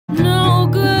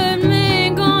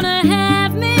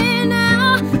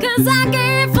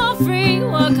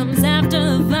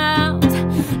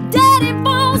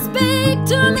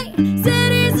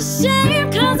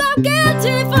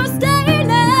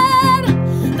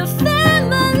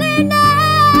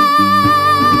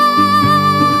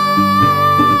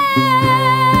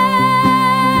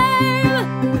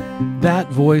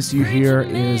voice you hear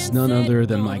is none other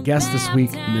than my guest this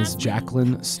week, Ms.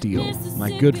 Jaclyn Steele.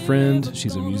 My good friend.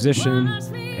 She's a musician,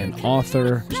 an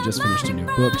author. She just finished a new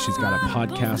book. She's got a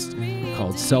podcast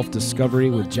called Self-Discovery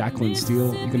with Jaclyn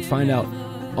Steele. You can find out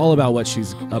all about what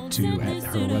she's up to at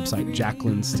her website,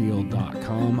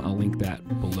 jaclynsteele.com. I'll link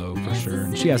that below for sure.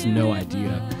 And she has no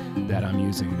idea that I'm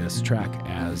using this track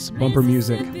as bumper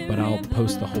music, but I'll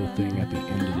post the whole thing at the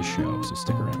end of the show, so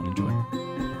stick around and enjoy.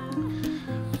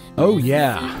 Oh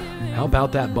yeah, how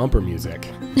about that bumper music?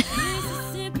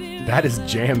 That is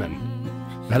jamming.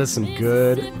 That is some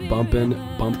good bumping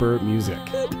bumper music.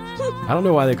 I don't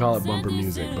know why they call it bumper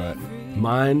music, but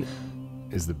mine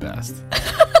is the best.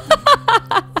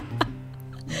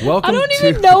 Welcome. I don't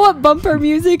even know what bumper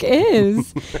music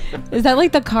is. Is that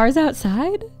like the cars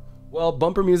outside? Well,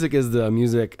 bumper music is the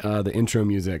music, the intro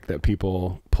music that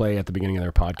people play at the beginning of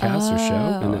their podcast or show.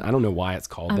 And I don't know why it's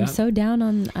called that. I'm so down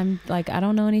on, I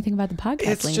don't know anything about the podcast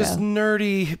It's lingo. just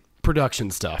nerdy production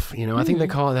stuff. You know, I think they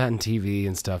call it that in TV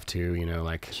and stuff too. You know,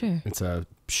 like it's a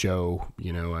show,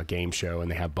 you know, a game show, and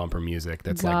they have bumper music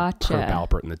that's like Herb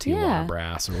Alpert and the Tijuana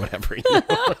Brass or whatever. You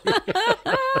know?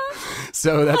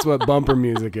 So that's what bumper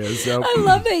music is. So I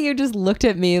love that you just looked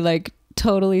at me like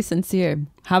totally sincere.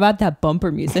 How about that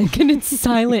bumper music? And it's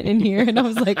silent in here. And I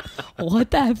was like,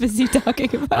 what the F is he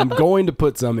talking about? I'm going to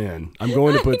put some in. I'm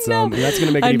going to put some. And that's going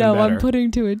to make it even better. I know. I'm putting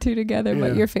two and two together. Yeah.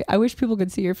 But your face. I wish people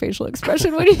could see your facial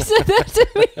expression when you said that to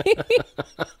me.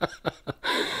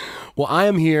 Well, I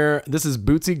am here. This is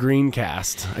Bootsy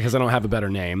Greencast because I don't have a better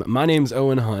name. My name's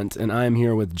Owen Hunt, and I am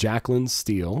here with Jaclyn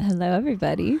Steele. Hello,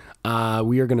 everybody.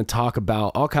 We are going to talk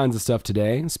about all kinds of stuff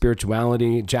today.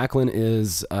 Spirituality. Jaclyn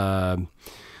is a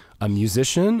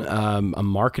musician, a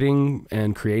marketing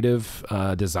and creative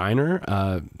designer,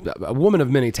 a woman of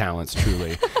many talents,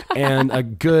 truly, and a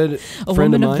good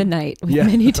friend of mine. A woman of the night with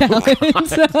many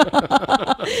talents.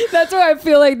 That's where I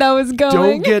feel like that was going.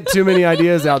 Don't get too many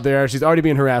ideas out there. She's already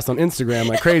being harassed on Instagram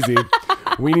like crazy.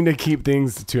 We need to keep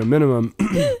things to a minimum.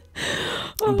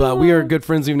 But we are good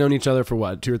friends. We've known each other for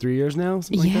what, 2 or 3 years now?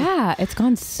 Like it's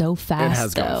gone so fast. It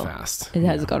has gone fast. It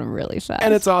has gone really fast.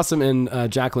 And it's awesome. And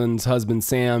Jaclyn's husband,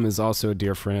 Sam, is also a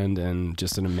dear friend and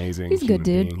just an amazing He's a good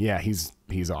dude. being. Yeah, he's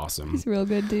awesome. He's a real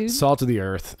good dude. Salt of the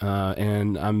earth.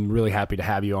 And I'm really happy to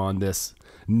have you on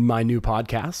my new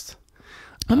podcast.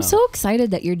 I'm so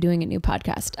excited that you're doing a new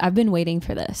podcast. I've been waiting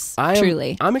for this.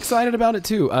 Truly. I'm excited about it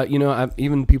too. You know,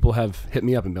 even people have hit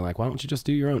me up and been like, why don't you just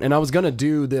do your own? And I was going to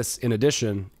do this in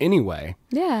addition anyway.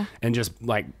 Yeah. And just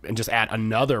add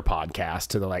another podcast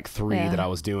to the like 3 that I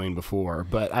was doing before.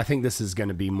 But I think this is going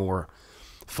to be more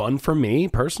fun for me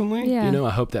personally. Yeah. You know,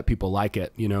 I hope that people like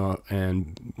it, you know,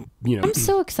 and you know. I'm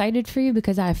so excited for you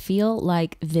because I feel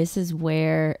like this is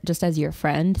where, just as your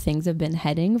friend, things have been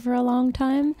heading for a long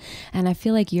time. And I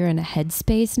feel like you're in a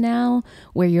headspace now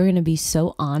where you're going to be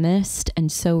so honest and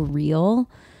so real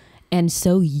and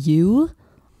so you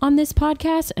on this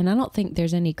podcast. And I don't think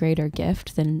there's any greater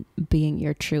gift than being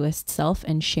your truest self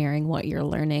and sharing what you're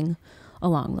learning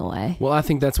along the way. Well, I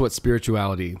think that's what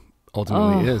spirituality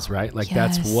ultimately is, right? Like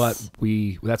that's why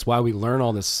we learn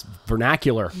all this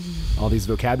vernacular, all these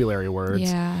vocabulary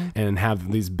words, and have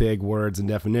these big words and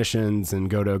definitions and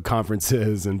go to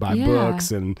conferences and buy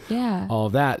books and all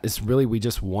of that. It's really, we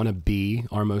just want to be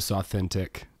our most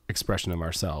authentic expression of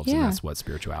ourselves. And that's what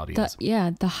spirituality is.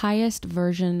 Yeah. The highest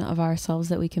version of ourselves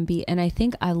that we can be. And I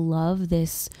think I love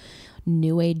this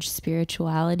new age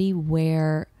spirituality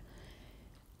where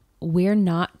we're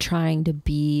not trying to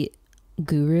be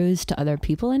gurus to other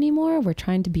people anymore. We're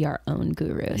trying to be our own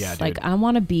gurus. Yeah, like I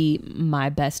want to be my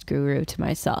best guru to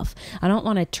myself. I don't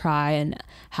want to try and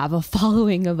have a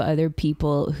following of other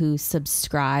people who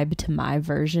subscribe to my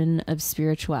version of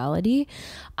spirituality.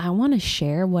 I want to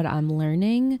share what I'm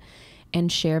learning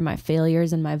and share my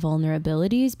failures and my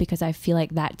vulnerabilities because I feel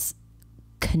like that's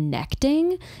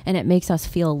connecting and it makes us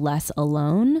feel less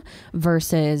alone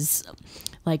versus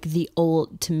like the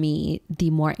old, to me,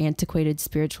 the more antiquated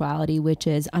spirituality, which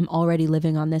is I'm already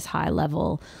living on this high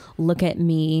level. Look at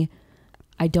me.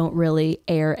 I don't really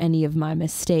air any of my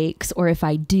mistakes, or if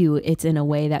I do, it's in a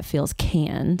way that feels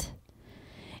canned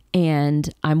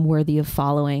and I'm worthy of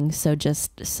following. So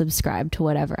just subscribe to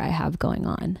whatever I have going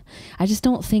on. I just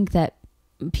don't think that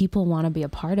people want to be a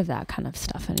part of that kind of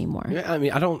stuff anymore. Yeah, I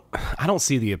mean, I don't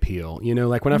see the appeal. You know,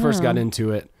 like when I first got into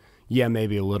it, yeah,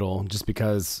 maybe a little, just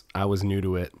because I was new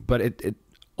to it. But it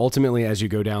ultimately, as you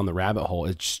go down the rabbit hole,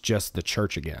 it's just the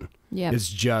church again. Yeah, it's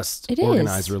just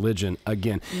organized religion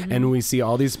again. Mm-hmm. And we see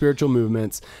all these spiritual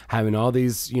movements having all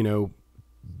these, you know,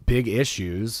 big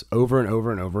issues over and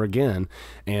over and over again,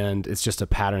 and it's just a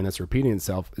pattern that's repeating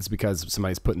itself. It's because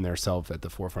somebody's putting themselves at the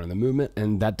forefront of the movement,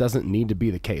 and that doesn't need to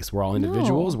be the case. We're all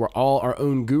individuals. We're all our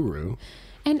own guru.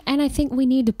 And I think we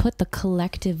need to put the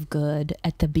collective good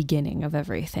at the beginning of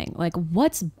everything. Like,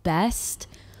 what's best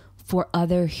for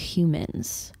other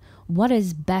humans? What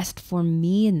is best for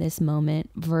me in this moment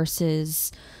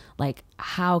versus like,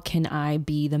 how can I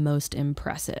be the most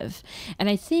impressive? And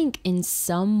I think in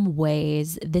some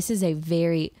ways, this is a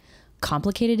very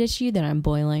complicated issue that I'm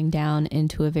boiling down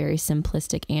into a very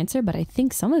simplistic answer, but I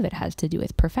think some of it has to do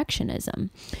with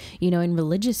perfectionism. You know, in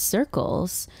religious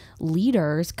circles,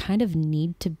 leaders kind of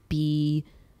need to be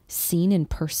seen and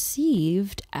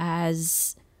perceived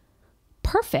as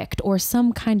perfect or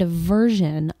some kind of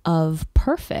version of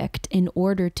perfect in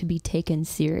order to be taken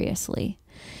seriously.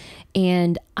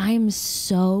 And I'm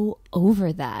so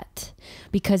over that,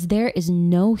 because there is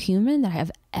no human that I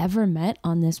have ever met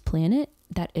on this planet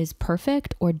that is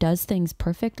perfect or does things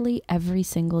perfectly every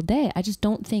single day. I just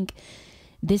don't think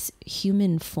this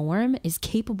human form is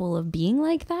capable of being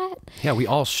like that. Yeah, we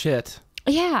all shit.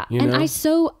 Yeah, and I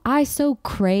so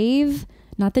crave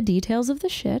not the details of the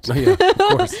shit. Oh, yeah, of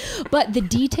course. But the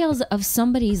details of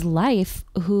somebody's life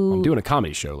who... I'm doing a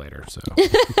comedy show later, so...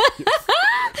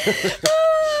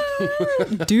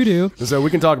 Doo-doo. So we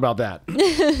can talk about that.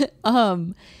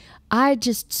 I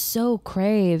just so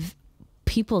crave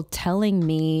people telling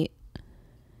me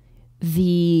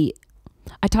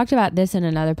I talked about this in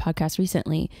another podcast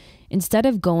recently. Instead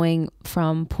of going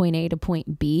from point A to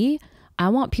point B, I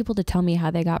want people to tell me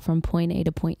how they got from point A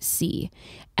to point C.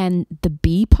 And the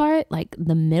B part, like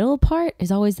the middle part,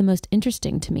 is always the most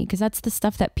interesting to me, because that's the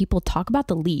stuff that people talk about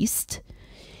the least.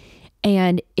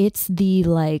 And it's the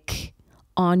like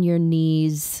on your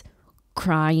knees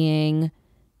crying,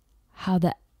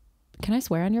 can I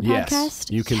swear on your podcast?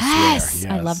 Yes, you can swear. Yes.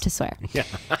 I love to swear. Yeah.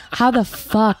 How the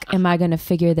fuck am I going to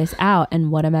figure this out,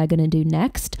 and what am I going to do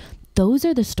next? Those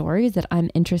are the stories that I'm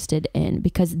interested in,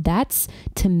 because that's,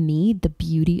 to me, the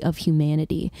beauty of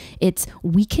humanity.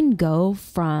 We can go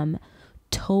from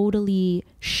totally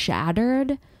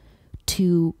shattered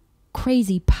to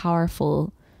crazy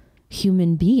powerful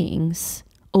human beings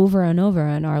over and over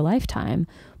in our lifetime.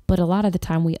 But a lot of the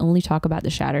time we only talk about the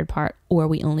shattered part, or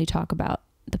we only talk about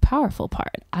the powerful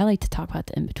part. I like to talk about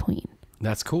the in-between.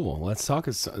 That's cool. Let's talk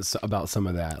about some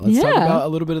of that. Let's talk about a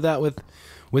little bit of that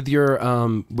with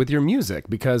your music,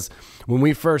 because when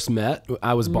we first met,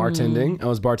 I was bartending. I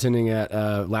was bartending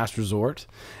at Last Resort,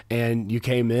 and you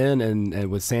came in and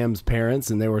with Sam's parents,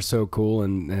 and they were so cool,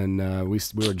 and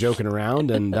we were joking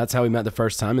around, and that's how we met the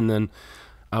first time. And then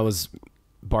I was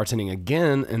bartending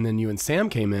again, and then you and Sam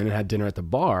came in and had dinner at the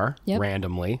bar,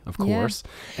 randomly, of course.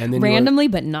 And then randomly,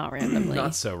 but not randomly.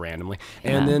 Not so randomly.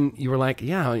 And then you were like,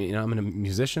 yeah, I'm a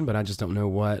musician, but I just don't know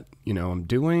what, I'm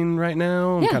doing right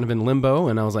now. I'm kind of in limbo.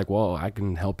 And I was like, well, I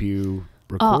can help you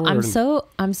record. Oh,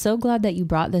 I'm so glad that you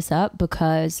brought this up,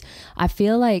 because I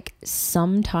feel like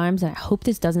sometimes, and I hope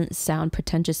this doesn't sound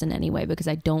pretentious in any way, because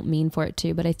I don't mean for it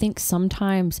to, but I think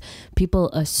sometimes people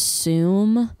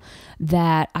assume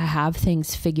that I have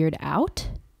things figured out.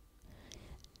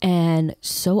 And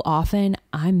so often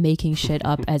I'm making shit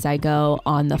up as I go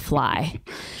on the fly.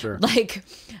 Sure. Like,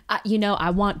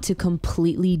 I want to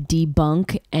completely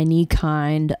debunk any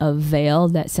kind of veil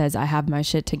that says I have my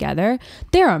shit together.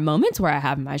 There are moments where I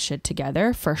have my shit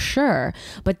together, for sure.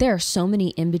 But there are so many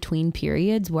in-between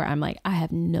periods where I'm like, I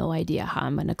have no idea how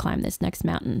I'm going to climb this next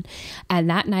mountain. And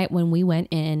that night when we went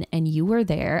in and you were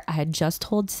there, I had just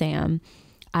told Sam,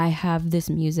 I have this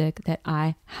music that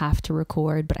I have to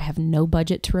record, but I have no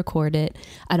budget to record it.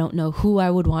 I don't know who I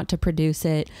would want to produce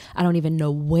it. I don't even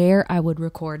know where I would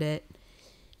record it.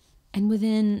 And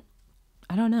within,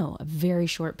 I don't know, a very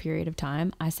short period of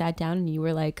time, I sat down and you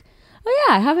were like, oh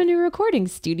yeah, I have a new recording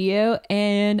studio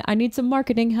and I need some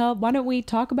marketing help. Why don't we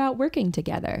talk about working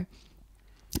together?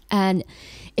 And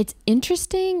it's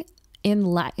interesting in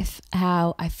life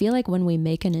how I feel like when we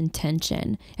make an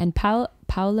intention, and Paulo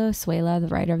Suela, the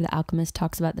writer of The Alchemist,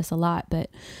 talks about this a lot, but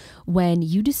when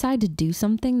you decide to do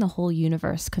something, the whole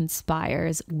universe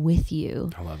conspires with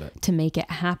you. I love it. To make it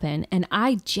happen. And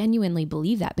I genuinely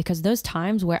believe that, because those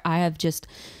times where I have just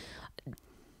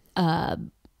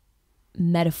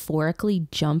metaphorically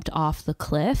jumped off the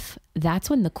cliff, that's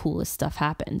when the coolest stuff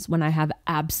happens, when I have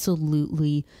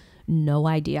absolutely no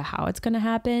idea how it's going to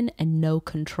happen and no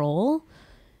control.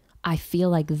 I feel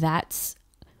like that's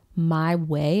my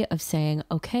way of saying,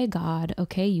 okay, God,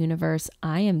 okay, universe,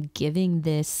 I am giving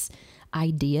this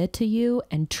idea to you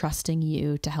and trusting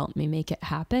you to help me make it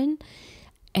happen.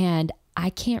 And I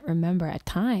can't remember a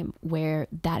time where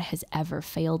that has ever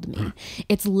failed me.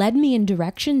 It's led me in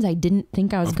directions I didn't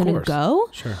think I was going to go.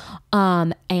 Sure.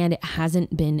 And it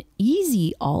hasn't been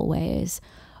easy always,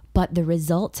 but the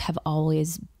results have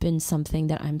always been something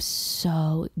that I'm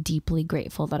so deeply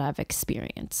grateful that I've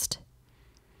experienced.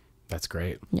 That's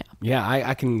great. Yeah. Yeah,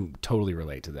 I can totally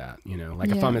relate to that. You know, like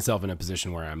I find myself in a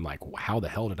position where I'm like, how the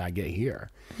hell did I get here?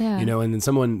 Yeah. You know, and then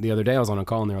someone the other day I was on a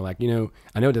call and they were like, you know,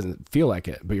 I know it doesn't feel like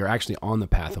it, but you're actually on the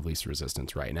path of least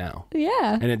resistance right now.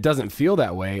 Yeah. And it doesn't feel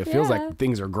that way. It feels like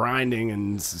things are grinding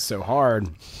and so hard,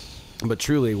 but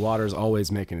truly water's always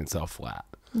making itself flat.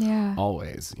 Yeah.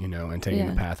 Always, you know, and taking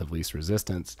the path of least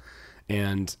resistance.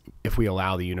 And if we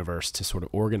allow the universe to sort of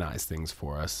organize things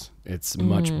for us, it's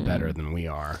much better than we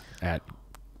are at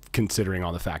considering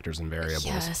all the factors and variables.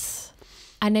 Yes.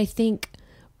 And I think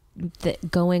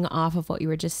that going off of what you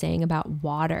were just saying about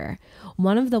water,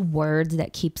 one of the words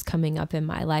that keeps coming up in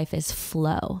my life is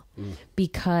flow.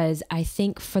 Because I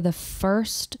think for the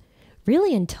first,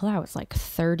 really until I was like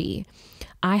 30,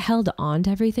 I held on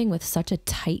to everything with such a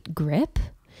tight grip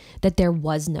that there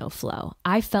was no flow.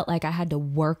 I felt like I had to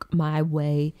work my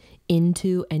way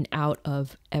into and out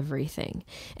of everything.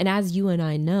 And as you and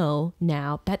I know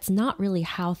now, that's not really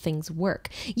how things work.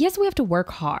 Yes, we have to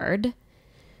work hard,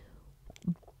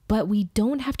 but we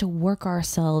don't have to work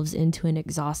ourselves into an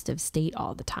exhaustive state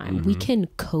all the time. We can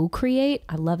co-create.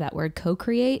 I love that word,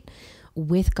 co-create,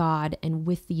 with God and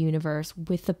with the universe,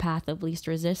 with the path of least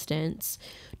resistance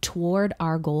toward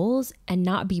our goals and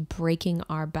not be breaking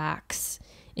our backs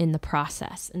in the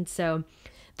process. And so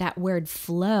that word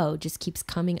flow just keeps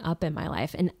coming up in my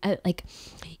life. And like,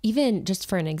 even just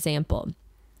for an example,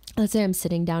 let's say I'm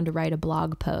sitting down to write a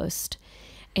blog post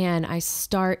and I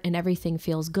start and everything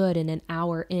feels good. And an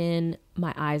hour in,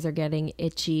 my eyes are getting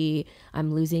itchy.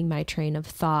 I'm losing my train of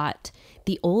thought.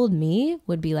 The old me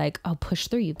would be like, oh, push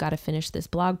through. You've got to finish this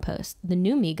blog post. The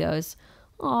new me goes,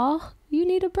 oh, you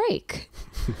need a break.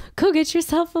 Go get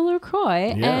yourself a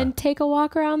LaCroix and take a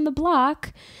walk around the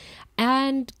block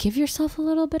and give yourself a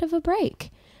little bit of a break.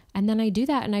 And then I do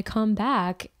that and I come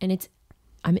back and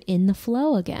I'm in the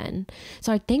flow again.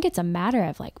 So I think it's a matter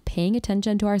of like paying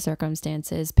attention to our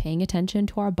circumstances, paying attention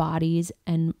to our bodies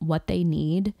and what they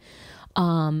need,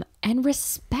 and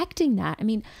respecting that. I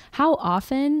mean, how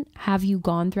often have you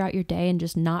gone throughout your day and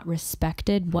just not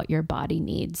respected what your body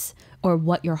needs or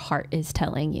what your heart is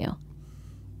telling you?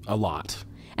 A lot.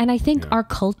 And I think our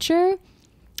culture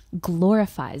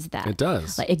glorifies that. It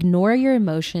does. Like, ignore your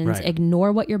emotions,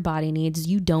 ignore what your body needs.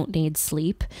 You don't need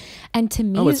sleep. And to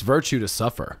me, it's virtue to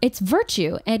suffer. It's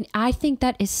virtue. And I think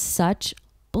that is such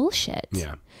bullshit.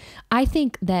 Yeah. I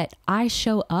think that I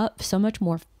show up so much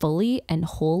more fully and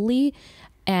wholly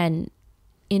and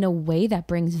in a way that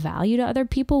brings value to other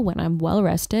people when I'm well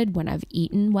rested, when I've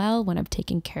eaten well, when I've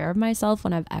taken care of myself,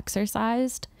 when I've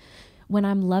exercised, when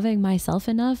I'm loving myself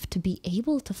enough to be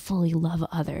able to fully love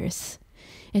others.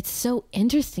 It's so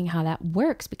interesting how that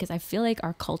works because I feel like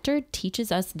our culture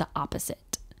teaches us the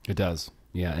opposite. It does.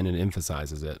 Yeah. And it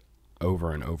emphasizes it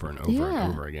over and over and over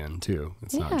and over again too.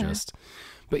 It's not just,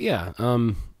 but yeah.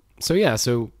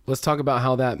 So let's talk about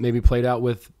how that maybe played out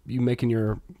with you making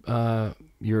your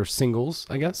singles,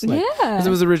 I guess. Like, because it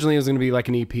was going to be like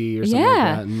an EP or something like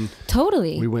that. And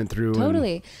totally. We went through.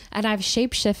 And I've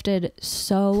shapeshifted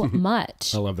so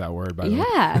much. I love that word, by the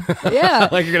way. Yeah.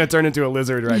 Like you're going to turn into a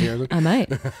lizard right here. I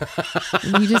might.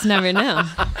 You just never know.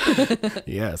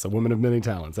 Yes, a woman of many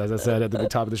talents, as I said at the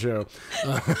top of the show.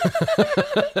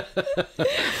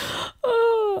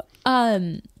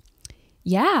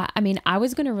 Yeah, I mean, I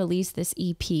was going to release this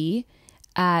EP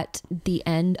at the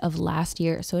end of last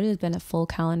year. So it has been a full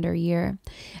calendar year.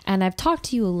 And I've talked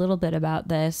to you a little bit about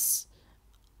this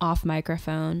off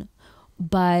microphone,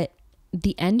 but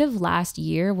the end of last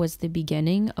year was the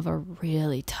beginning of a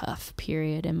really tough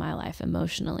period in my life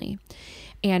emotionally.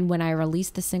 And when I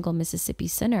released the single Mississippi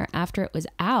Sinner, after it was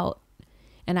out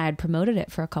and I had promoted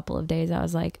it for a couple of days, I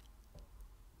was like,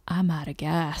 I'm out of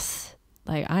gas.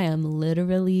 Like, I am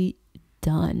literally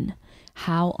done.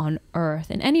 How on earth?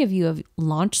 And any of you have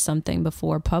launched something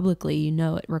before publicly, you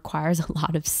know it requires a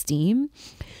lot of steam.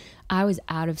 I was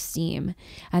out of steam.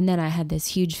 And then I had this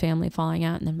huge family falling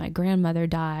out, and then my grandmother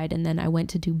died, and then I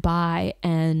went to Dubai,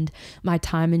 and my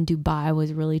time in Dubai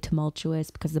was really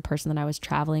tumultuous because the person that I was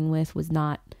traveling with was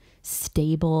not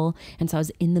stable. And so I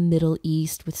was in the Middle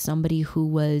East with somebody who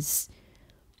was,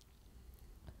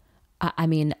 I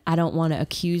mean, I don't want to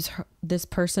accuse this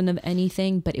person of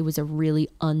anything, but it was a really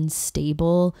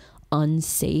unstable,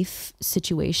 unsafe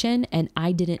situation. And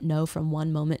I didn't know from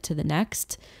one moment to the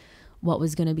next what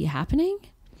was going to be happening.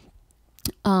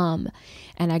 And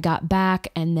I got back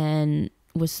and then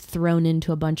was thrown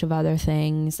into a bunch of other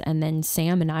things. And then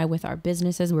Sam and I, with our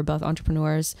businesses, we're both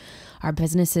entrepreneurs. Our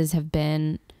businesses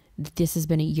this has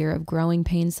been a year of growing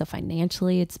pains. So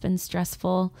financially, it's been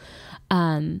stressful.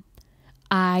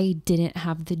 I didn't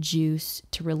have the juice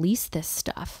to release this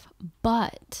stuff.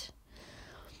 But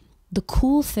the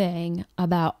cool thing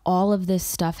about all of this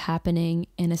stuff happening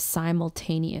in a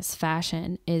simultaneous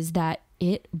fashion is that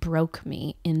it broke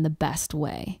me in the best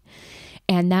way.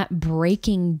 And that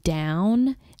breaking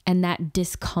down and that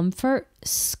discomfort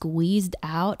squeezed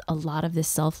out a lot of the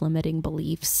self-limiting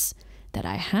beliefs that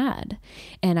I had.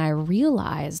 And I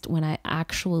realized when I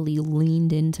actually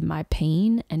leaned into my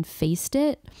pain and faced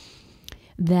it,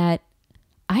 that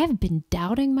I have been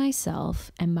doubting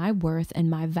myself and my worth and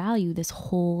my value this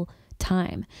whole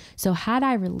time. So had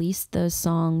I released those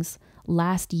songs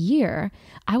last year,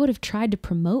 I would have tried to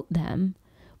promote them,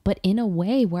 but in a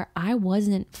way where I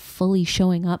wasn't fully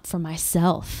showing up for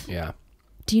myself. Yeah.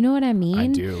 Do you know what I mean? I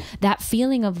do. That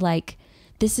feeling of like,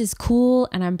 this is cool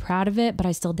and I'm proud of it, but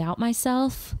I still doubt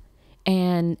myself.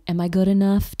 And am I good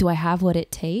enough? Do I have what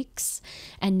it takes?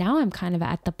 And now I'm kind of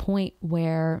at the point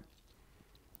where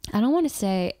I don't want to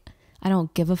say I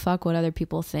don't give a fuck what other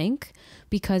people think,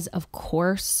 because of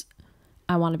course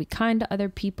I want to be kind to other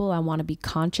people. I want to be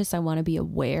conscious. I want to be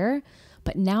aware.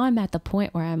 But now I'm at the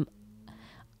point where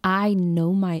I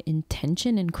know my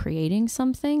intention in creating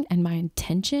something, and my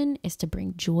intention is to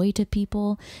bring joy to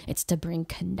people. It's to bring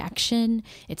connection.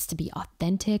 It's to be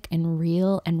authentic and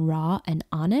real and raw and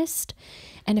honest.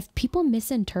 And if people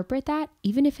misinterpret that,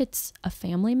 even if it's a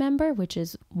family member, which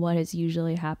is what has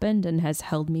usually happened and has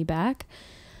held me back,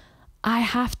 I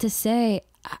have to say,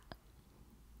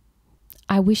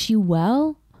 I wish you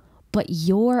well, but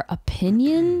your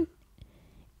opinion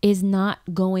is not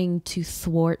going to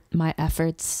thwart my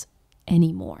efforts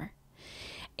anymore.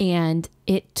 And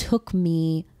it took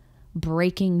me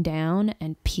breaking down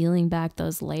and peeling back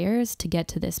those layers to get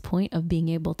to this point of being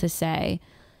able to say,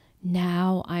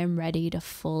 now I'm ready to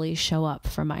fully show up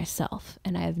for myself.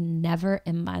 And I have never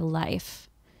in my life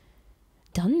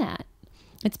done that.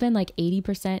 It's been like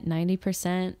 80%,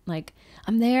 90%. Like,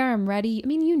 I'm there, I'm ready. I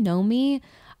mean, you know me.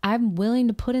 I'm willing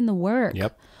to put in the work.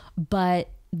 Yep. But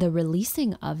the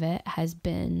releasing of it has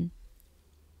been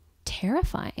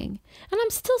terrifying. And I'm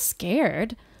still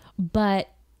scared, but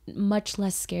much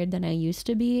less scared than I used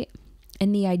to be.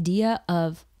 And the idea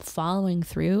of following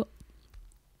through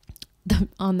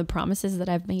on the promises that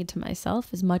I've made to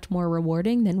myself is much more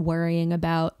rewarding than worrying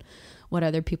about what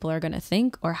other people are going to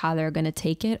think or how they're going to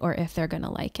take it or if they're going to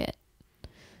like it.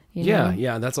 You know?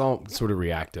 Yeah. That's all sort of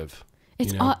reactive.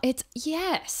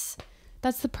 Yes.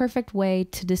 That's the perfect way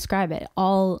to describe it.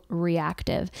 All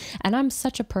reactive. And I'm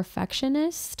such a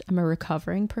perfectionist. I'm a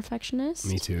recovering perfectionist.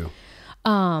 Me too.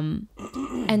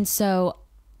 And so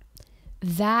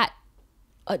that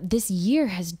this year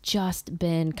has just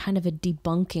been kind of a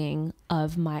debunking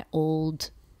of my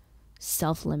old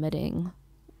self-limiting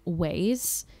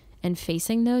ways and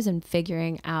facing those and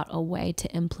figuring out a way to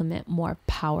implement more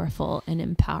powerful and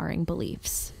empowering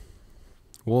beliefs.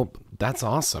 Well, that's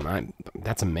awesome.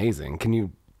 That's amazing.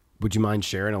 Would you mind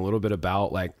sharing a little bit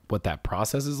about like what that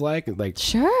process is like? Like,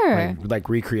 sure. Like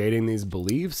recreating these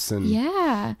beliefs and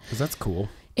yeah, because that's cool.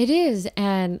 It is.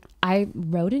 And I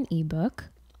wrote an ebook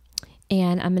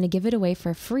and I'm going to give it away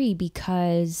for free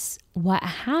because what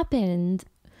happened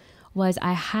was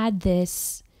I had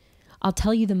this, I'll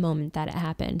tell you the moment that it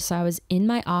happened. So I was in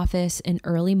my office in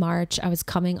early March. I was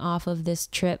coming off of this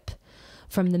trip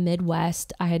from the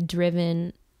Midwest. I had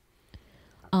driven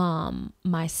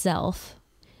myself,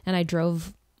 and I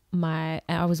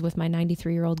was with my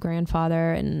 93-year-old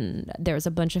grandfather, and there was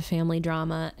a bunch of family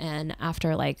drama. And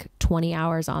after like 20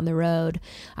 hours on the road,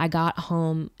 I got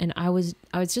home and I was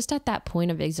just at that point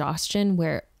of exhaustion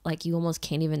where like you almost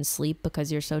can't even sleep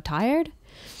because you're so tired.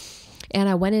 And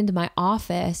I went into my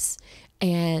office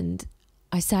and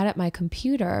I sat at my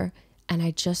computer and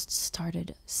I just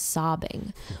started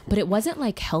sobbing. But it wasn't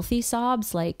like healthy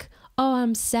sobs, like, oh,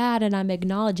 I'm sad and I'm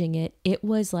acknowledging it. It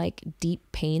was like deep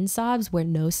pain sobs where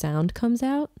no sound comes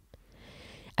out.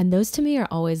 And those to me are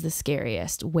always the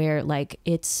scariest, where like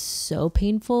it's so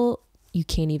painful, you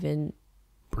can't even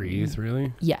breathe,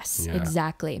 really? Yes, yeah.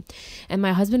 Exactly. And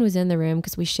my husband was in the room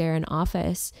because we share an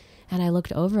office. And I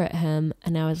looked over at him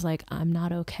and I was like, I'm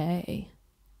not okay.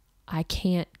 I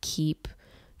can't keep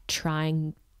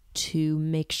trying to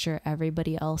make sure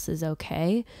everybody else is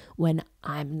okay when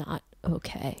I'm not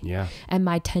okay. Yeah. And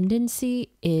my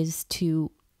tendency is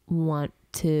to want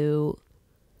to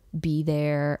be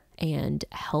there and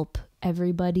help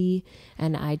everybody,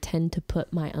 and I tend to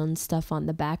put my own stuff on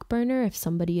the back burner if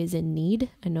somebody is in need.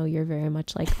 I know you're very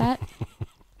much like that.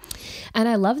 And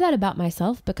I love that about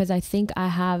myself, because I think I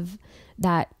have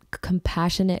that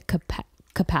compassionate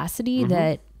capacity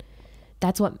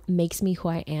that's what makes me who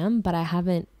I am, but I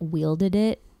haven't wielded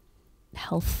it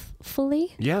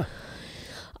healthfully. Yeah.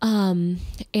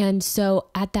 And so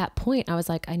at that point I was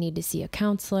like, I need to see a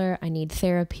counselor. I need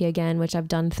therapy again, which I've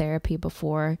done therapy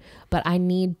before, but I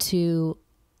need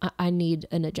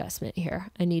an adjustment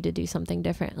here. I need to do something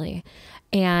differently.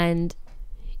 And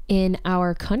in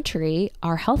our country,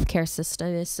 our healthcare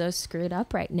system is so screwed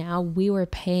up right now. We were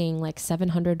paying like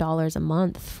 $700 a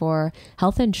month for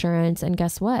health insurance. And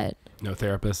guess what? No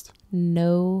therapist.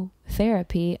 No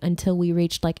therapy until we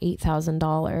reached like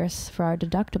 $8,000 for our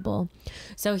deductible.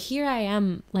 So here I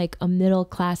am, like a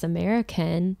middle-class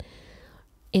American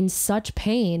in such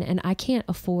pain, and I can't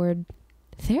afford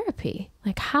therapy.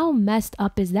 Like, how messed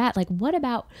up is that? Like, what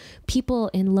about people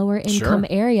in lower income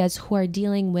areas who are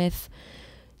dealing with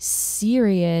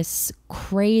serious,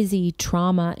 crazy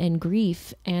trauma and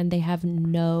grief, and they have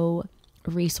no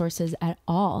resources at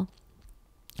all?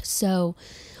 So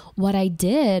what I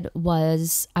did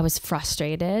was, I was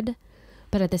frustrated,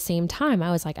 but at the same time, I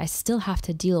was like, I still have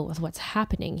to deal with what's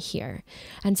happening here.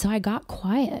 And so I got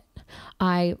quiet.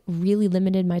 I really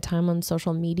limited my time on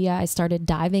social media. I started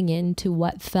diving into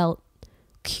what felt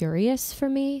curious for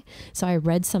me. So I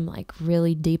read some like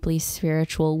really deeply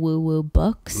spiritual woo-woo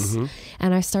books,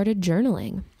 and I started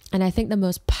journaling. And I think the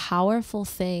most powerful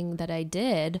thing that I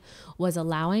did was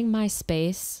allowing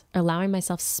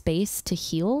myself space to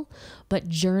heal, but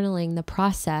journaling the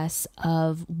process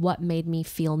of what made me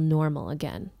feel normal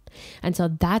again. And so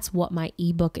that's what my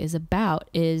ebook is about.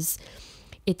 It's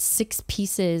 6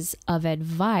 pieces of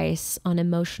advice on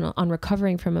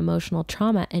recovering from emotional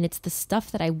trauma. And it's the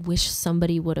stuff that I wish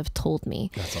somebody would have told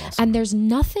me. That's awesome. And there's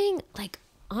nothing, like,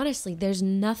 honestly, there's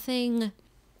nothing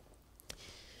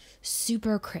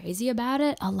super crazy about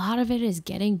it. A lot of it is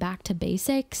getting back to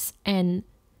basics and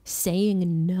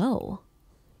saying no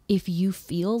if you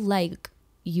feel like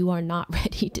you are not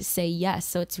ready to say yes.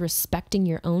 So it's respecting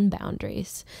your own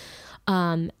boundaries.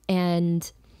 And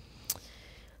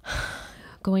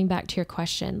going back to your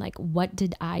question, like, what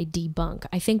did I debunk?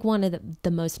 I think one of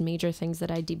the most major things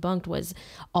that I debunked was,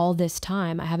 all this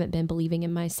time I haven't been believing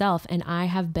in myself, and I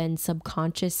have been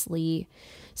subconsciously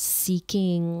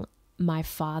seeking my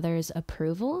father's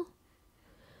approval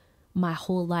my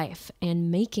whole life,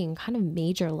 and making kind of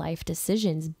major life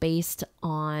decisions based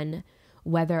on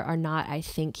whether or not I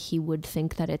think he would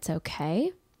think that it's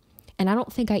okay. And I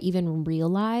don't think I even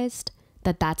realized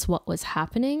that that's what was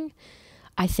happening.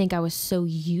 I think I was so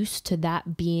used to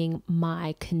that being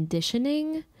my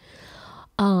conditioning.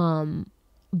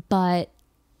 But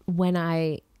when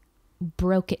I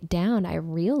broke it down, I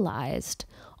realized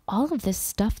all of this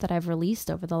stuff that I've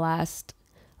released over the last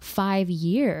 5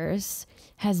 years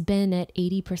has been at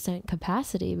 80%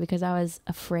 capacity because I was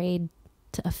afraid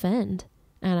to offend,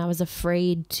 and I was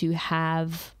afraid to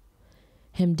have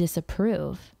him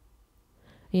disapprove,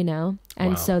 you know?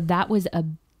 And so that was a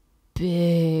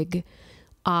big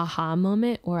aha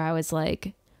moment where I was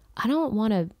like, I don't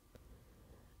want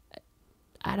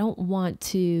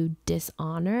to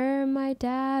dishonor my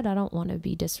dad. I don't want to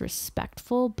be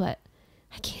disrespectful, but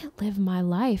I can't live my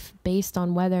life based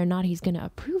on whether or not he's going to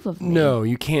approve of me. No,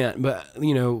 you can't. But,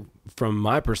 you know, from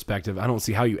my perspective, I don't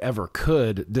see how you ever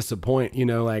could disappoint, you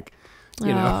know, like, you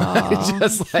know,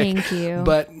 just like, thank you.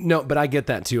 But I get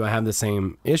that too. I have the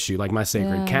same issue. Like, my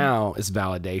sacred cow is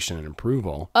validation and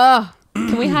approval. Oh,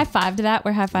 can we high five to that?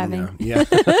 We're high fiving. Yeah.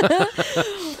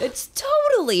 It's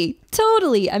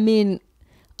totally. I mean,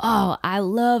 I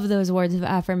love those words of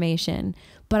affirmation,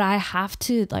 but I have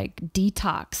to like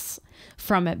detox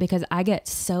from it because I get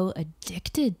so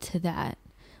addicted to that.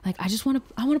 Like, I want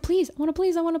to please.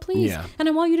 Yeah. And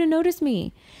I want you to notice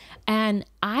me. And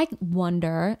I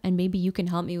wonder, and maybe you can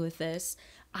help me with this,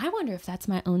 I wonder if that's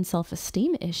my own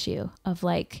self-esteem issue of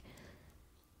like,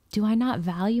 do I not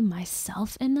value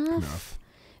myself enough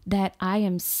that I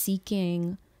am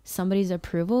seeking somebody's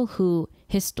approval who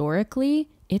historically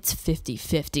it's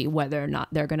 50-50 whether or not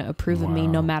they're going to approve of me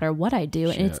no matter what I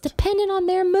do. And it's dependent on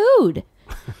their mood.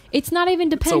 It's not even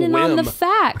dependent on the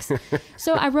facts.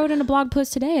 So I wrote in a blog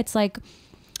post today,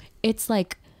 it's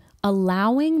like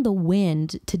allowing the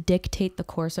wind to dictate the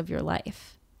course of your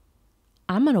life.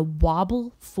 I'm going to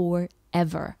wobble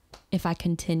forever if I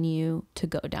continue to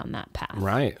go down that path.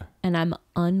 Right. And I'm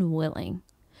unwilling.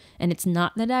 And it's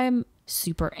not that I'm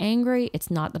super angry. It's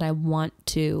not that I want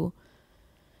to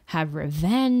have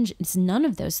revenge. It's none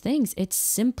of those things. It's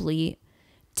simply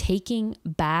taking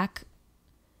back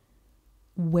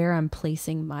where I'm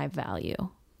placing my value.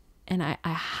 And I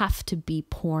have to be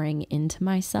pouring into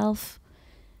myself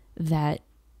that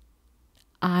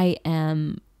I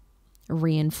am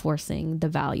reinforcing the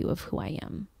value of who I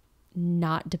am,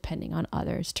 not depending on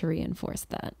others to reinforce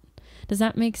that. Does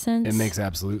that make sense? It makes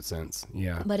absolute sense.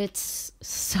 Yeah. But it's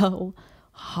so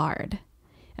hard,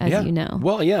 as you know.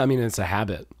 Well, yeah, I mean, it's a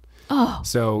habit. Oh.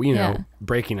 So, you know,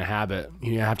 breaking a habit,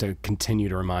 you have to continue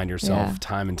to remind yourself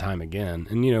time and time again.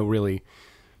 And, you know, really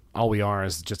all we are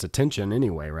is just attention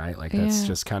anyway, right? Like that's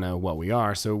just kind of what we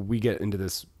are. So we get into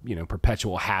this, you know,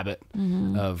 perpetual habit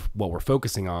of what we're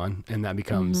focusing on, and that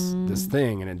becomes this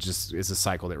thing, and it just is a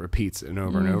cycle that repeats and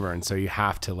over and over. And so you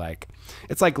have to, like,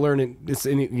 it's like learning, it's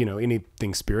any, you know,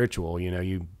 anything spiritual, you know,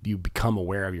 you become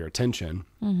aware of your attention,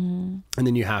 and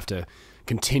then you have to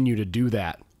continue to do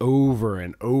that over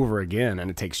and over again, and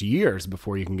it takes years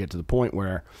before you can get to the point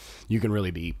where you can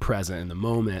really be present in the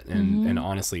moment and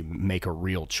honestly make a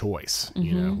real choice.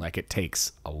 You know, like it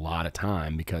takes a lot of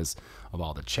time because of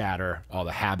all the chatter, all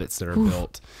the habits that are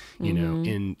built, you know,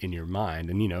 in your mind.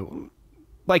 And, you know,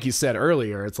 like you said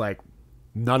earlier, it's like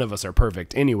none of us are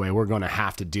perfect anyway. We're going to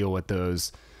have to deal with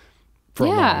those for a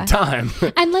long time.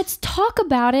 And let's talk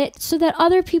about it so that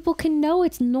other people can know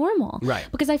it's normal. Right.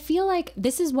 Because I feel like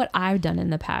this is what I've done in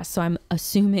the past. So I'm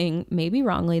assuming, maybe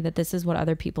wrongly, that this is what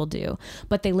other people do.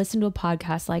 But they listen to a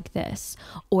podcast like this,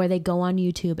 or they go on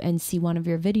YouTube and see one of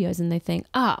your videos and they think,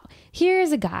 oh,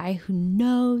 here's a guy who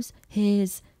knows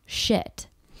his shit.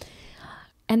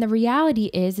 And the reality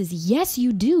is yes,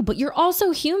 you do, but you're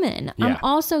also human. Yeah. I'm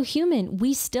also human.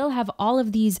 We still have all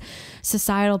of these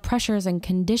societal pressures and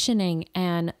conditioning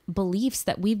and beliefs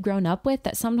that we've grown up with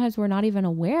that sometimes we're not even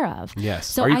aware of. Yes.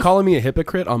 So are you calling me a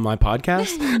hypocrite on my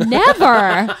podcast?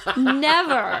 Never.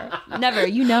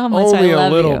 You know how much Only I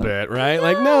love a little you. bit, right? No.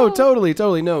 Like, no,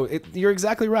 totally. No, you're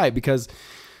exactly right, because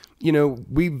you know,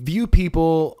 we view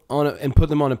people and put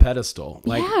them on a pedestal.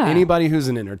 Like anybody who's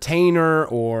an entertainer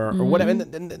or whatever.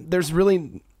 And there's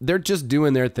really, they're just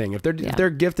doing their thing. If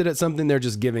they're gifted at something, they're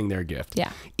just giving their gift.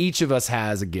 Yeah. Each of us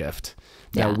has a gift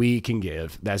that we can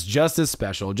give that's just as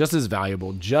special, just as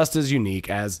valuable, just as unique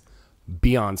as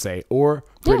Beyonce or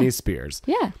Britney Spears.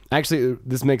 Yeah. Actually,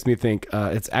 this makes me think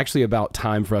it's actually about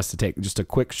time for us to take just a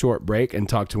quick short break and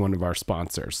talk to one of our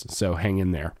sponsors. So hang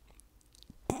in there.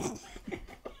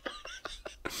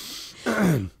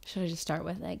 Should I just start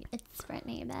with like, it's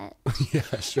Brittany, but yeah,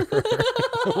 sure.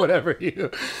 whatever you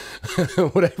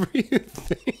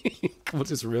think. We'll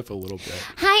just riff a little bit.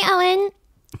 Hi, Owen.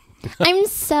 I'm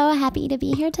so happy to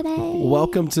be here today.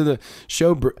 Welcome to the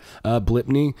show,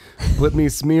 Blipney.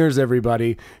 Blipney Smears,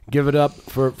 everybody. Give it up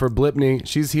for Blipney.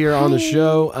 She's here on the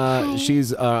show.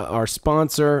 She's our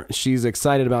sponsor. She's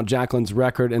excited about Jaclyn's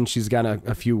record, and she's got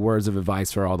a few words of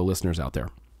advice for all the listeners out there.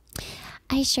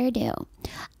 I sure do.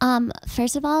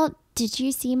 First of all, did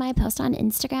you see my post on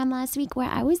Instagram last week where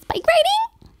I was bike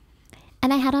riding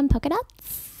and I had on polka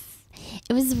dots?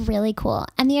 It was really cool.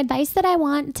 And the advice that I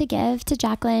want to give to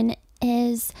Jaclyn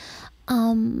is,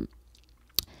 I'm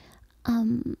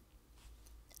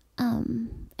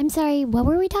sorry, what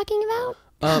were we talking about?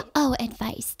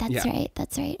 Advice. That's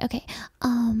right. Okay.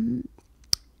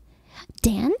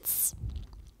 Dance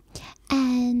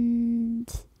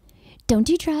and don't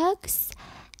do drugs,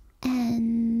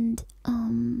 and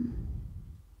I'm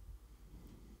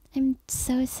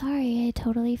so sorry. I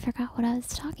totally forgot what I was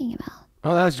talking about.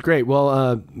 Oh, that's great.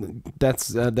 Well,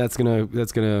 that's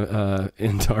gonna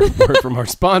end our word from our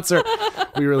sponsor.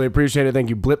 We really appreciate it. Thank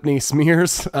you, Blipney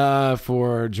Smears,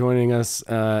 for joining us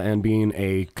and being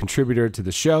a contributor to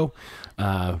the show.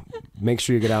 Make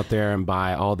sure you get out there and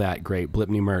buy all that great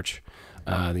Blipney merch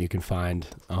that you can find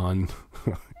on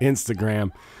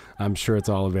Instagram. I'm sure it's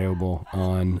all available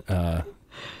on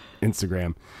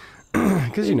Instagram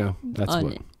because, you know, that's on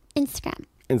what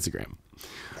Instagram.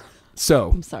 So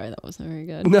I'm sorry, that wasn't very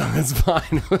good. No, that's fine.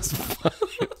 It was fine.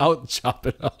 I'll chop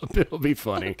it up. It'll be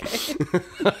funny.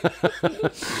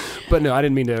 But no, I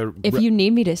didn't mean to. If you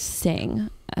need me to sing,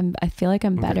 I feel like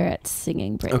I'm better at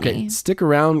singing, Brittany. Okay, stick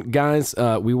around, guys.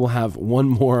 We will have one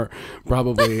more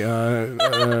probably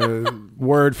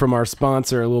word from our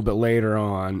sponsor a little bit later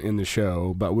on in the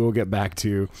show, but we'll get back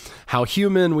to how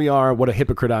human we are, what a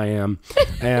hypocrite I am.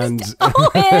 And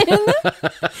that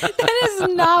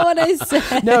is not what I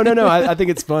said. No. I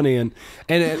think it's funny. And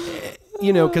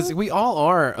you know, because we all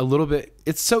are a little bit,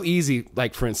 it's so easy,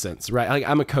 like, for instance, right? Like,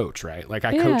 I'm a coach, right? Like,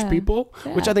 I coach people,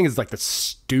 which I think is like the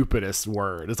stupidest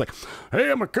word. It's like,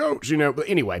 hey, I'm a coach, you know? But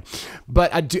anyway,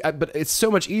 but it's so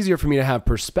much easier for me to have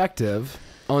perspective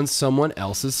on someone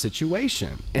else's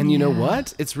situation. And you know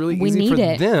what? It's really easy for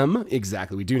them.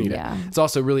 Exactly. We do need it. It's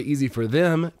also really easy for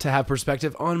them to have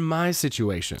perspective on my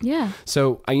situation. Yeah.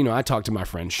 So, I talked to my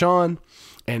friend Sean,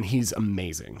 and he's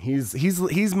amazing.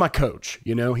 He's my coach,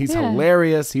 he's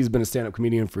hilarious. He's been a stand-up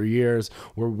comedian for years,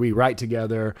 where we write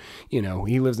together. He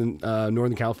lives in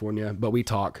Northern California, but we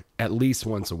talk at least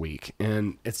once a week.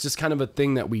 And it's just kind of a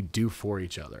thing that we do for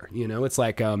each other. It's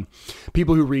like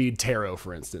people who read tarot,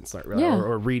 for instance,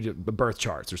 or read birth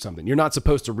charts or something. You're not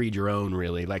supposed to read your own,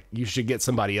 really. Like, you should get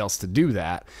somebody else to do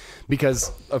that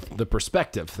because of the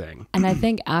perspective thing. And I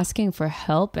think asking for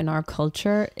help in our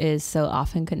culture is so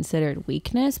often considered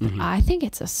weakness, but I think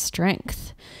it's a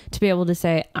strength to be able to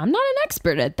say, I'm not an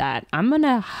expert at that. I'm going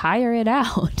to hire it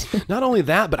out. Not only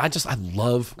that, but I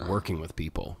love working with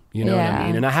people. You know what I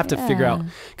mean? And I have to figure out,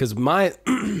 because my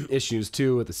issues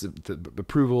too with the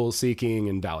approval seeking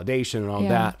and validation and all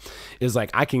that is like,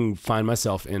 I can find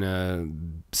myself in a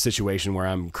situation where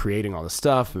I'm creating all this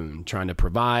stuff and trying to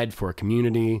provide for a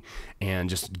community and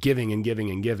just giving and giving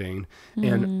and giving.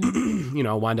 And,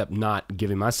 I wind up not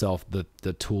giving myself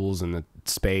the tools and the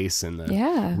space and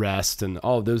the rest and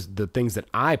all of the things that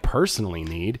I personally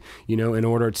need, in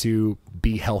order to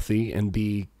be healthy and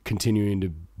be continuing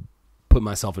to put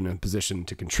myself in a position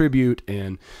to contribute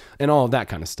and all of that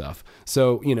kind of stuff.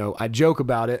 So, I joke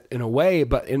about it in a way,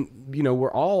 but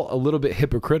we're all a little bit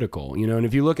hypocritical, and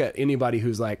if you look at anybody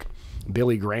who's like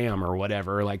Billy Graham or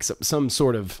whatever, like some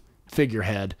sort of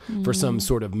figurehead for some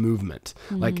sort of movement,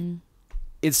 like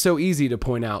it's so easy to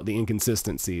point out the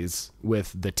inconsistencies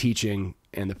with the teaching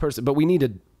and the person, but we need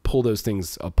to pull those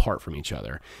things apart from each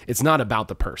other. It's not about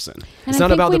the person. It's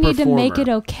not about the performer. We need to make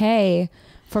it okay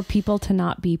for people to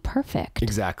not be perfect.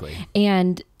 Exactly.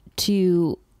 And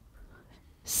to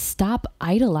stop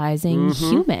idolizing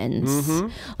humans.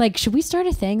 Like, should we start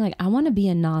a thing? Like, I want to be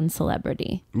a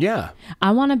non-celebrity. Yeah.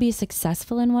 I want to be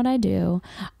successful in what I do.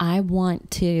 I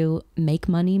want to make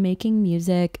money making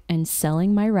music and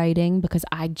selling my writing because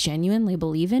I genuinely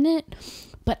believe in it.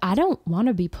 But I don't want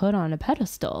to be put on a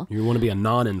pedestal. You want to be a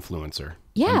non-influencer.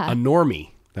 Yeah. A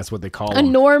normie. That's what they call a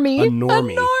them. Normie. A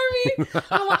normie.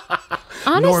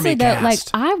 Honestly, though, like,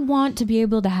 I want to be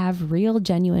able to have real,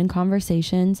 genuine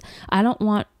conversations. I don't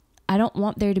want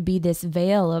there to be this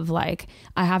veil of like,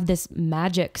 I have this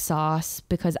magic sauce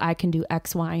because I can do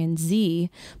X, Y, and Z.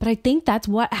 But I think that's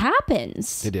what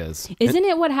happens. It is. Isn't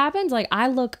it what happens? Like, I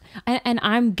look, and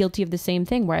I'm guilty of the same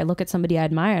thing where I look at somebody I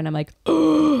admire and I'm like,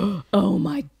 oh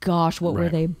my gosh, what were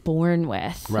they born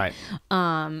with? Right.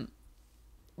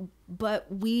 But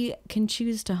we can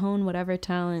choose to hone whatever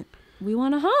talent we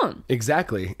want to hone.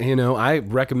 Exactly. I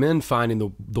recommend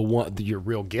finding your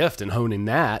real gift and honing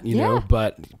that, know,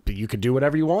 but you could do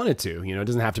whatever you wanted to, it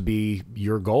doesn't have to be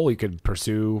your goal. You could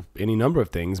pursue any number of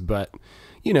things, but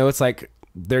it's like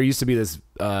there used to be this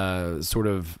sort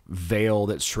of veil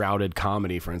that shrouded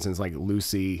comedy. For instance, like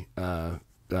Lucille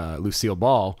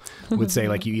Ball would say,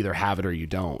 like, you either have it or you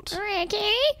don't. Ricky?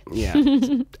 Yeah.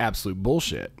 It's absolute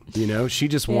bullshit. She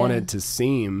just wanted to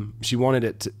seem, she wanted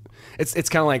it to, it's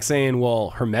kind of like saying,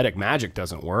 well, hermetic magic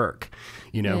doesn't work,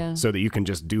 so that you can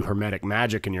just do hermetic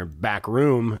magic in your back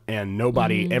room and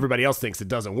everybody else thinks it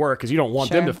doesn't work because you don't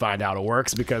want them to find out it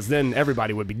works, because then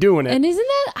everybody would be doing it. And isn't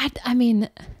that, I mean,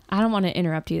 I don't want to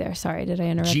interrupt you there. Sorry, did I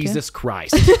interrupt you? Jesus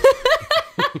Christ.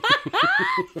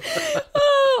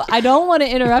 I don't want to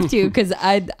interrupt you because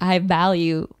I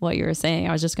value what you were saying.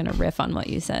 I was just going to riff on what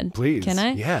you said. Please. Can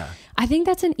I? Yeah. I think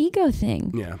that's an ego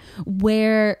thing. Yeah.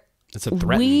 Where it's a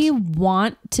threatened. We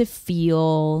want to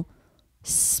feel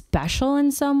special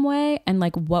in some way, and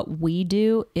like what we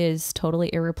do is totally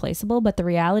irreplaceable. But the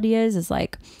reality is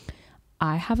like,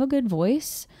 I have a good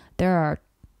voice. There are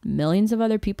millions of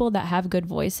other people that have good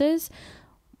voices,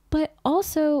 but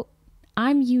also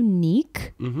I'm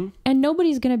unique, and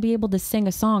nobody's going to be able to sing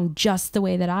a song just the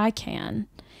way that I can.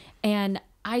 And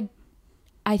I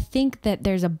think that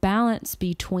there's a balance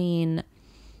between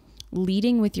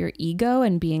leading with your ego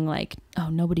and being like, oh,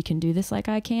 nobody can do this like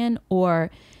I can.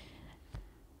 Or,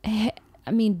 I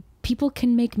mean, people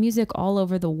can make music all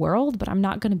over the world, but I'm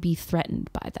not going to be threatened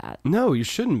by that. No, you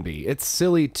shouldn't be. It's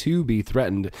silly to be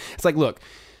threatened. It's like, look,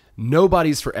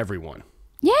 nobody's for everyone.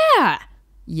 Yeah.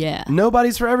 Yeah.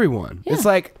 Nobody's for everyone. Yeah. It's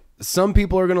like some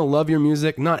people are going to love your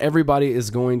music. Not everybody is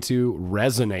going to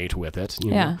resonate with it.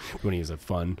 You know, when use a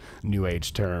fun new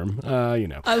age term, you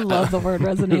know, I love the word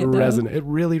resonate. It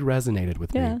really resonated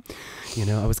with me. You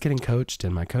know, I was getting coached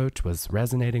and my coach was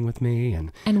resonating with me,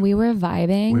 and we were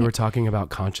vibing. We were talking about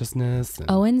consciousness. And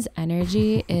Owen's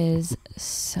energy is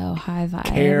so high vibe.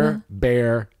 Care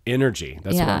Bear energy.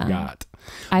 That's what I've got.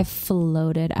 I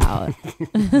floated out.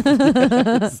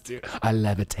 I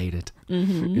levitated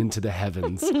into the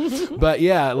heavens. But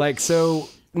yeah, like, so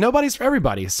nobody's for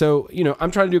everybody. So, you know, I'm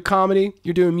trying to do comedy.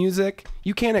 You're doing music.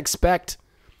 You can't expect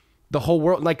the whole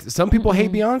world. Like, some people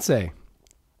hate Beyonce.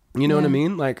 You know what I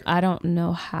mean? Like, I don't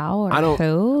know how or I don't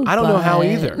know how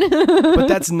either. But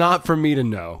that's not for me to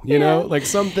know. You know, like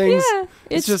some things. Yeah,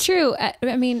 it's just true.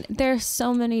 I mean, there's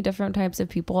so many different types of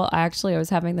people. I was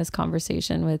having this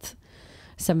conversation with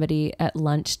somebody at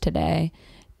lunch today,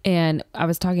 and I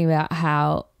was talking about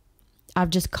how I've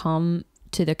just come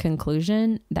to the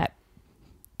conclusion that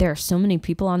there are so many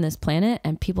people on this planet,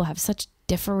 and people have such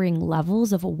differing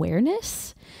levels of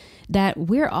awareness that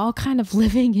we're all kind of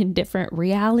living in different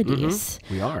realities.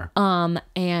 We are.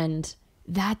 And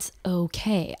that's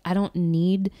okay. I don't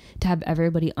need to have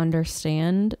everybody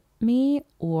understand me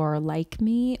or like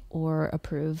me or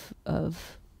approve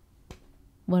of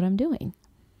what I'm doing.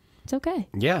 It's okay.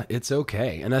 Yeah, it's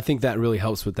okay. And I think that really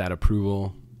helps with that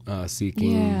approval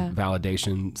seeking,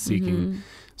 validation seeking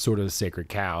sort of sacred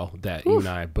cow that you and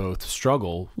I both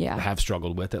have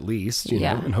struggled with, at least, you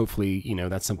know, and hopefully, you know,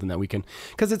 that's something that we can,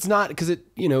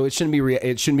 you know, it shouldn't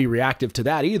be reactive to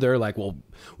that either. Like,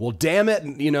 well, damn it.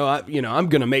 You know, I'm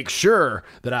going to make sure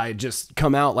that I just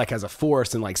come out like as a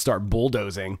force and like start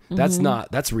bulldozing.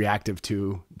 That's reactive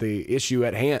to the issue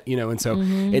at hand, you know? And so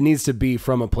it needs to be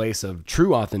from a place of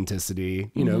true authenticity,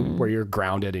 you know, where you're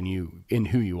grounded in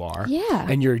who you are,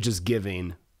 and you're just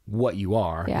giving what you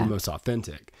are, the most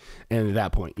authentic. And at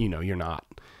that point, you know, you're not,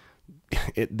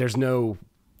 there's no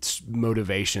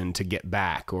motivation to get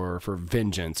back or for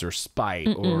vengeance or spite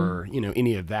or, you know,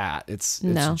 any of that. It's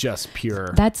just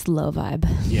pure. That's low vibe.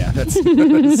 Yeah. That's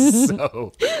it's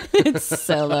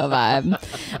so low vibe.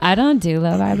 I don't do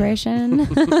low vibration.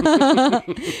 Do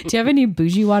you have any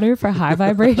bougie water for high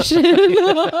vibration?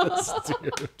 Yes,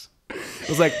 dude. It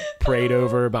was like prayed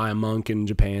over by a monk in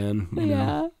Japan. You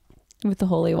know? With the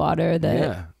holy water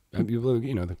that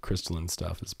you know, the crystalline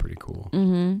stuff is pretty cool.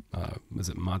 Was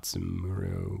it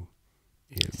Matsumuro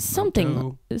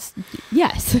something?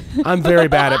 Yes. I'm very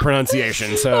bad at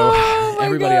pronunciation, so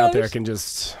everybody out there can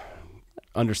just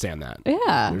understand that.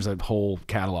 There's a whole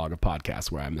catalog of podcasts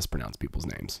where I mispronounce people's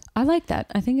names. I like that.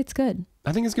 I think it's good.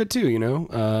 I think it's good too, you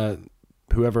know.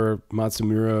 Whoever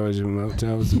Matsumuro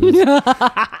Ajimoto,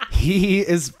 he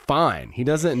is fine. He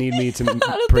doesn't need me to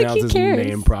pronounce his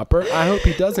name proper. I hope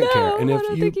he doesn't care. And if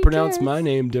you pronounce my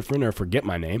name different or forget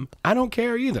my name, I don't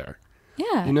care either.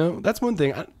 Yeah. You know, that's one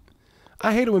thing.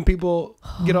 I hate it when people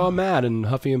get all mad and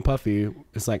huffy and puffy.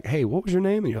 It's like, hey, what was your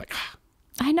name? And you're like,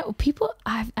 I know people.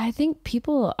 I think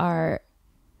people are.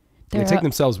 They take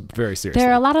themselves very seriously.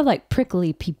 There are a lot of like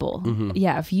prickly people.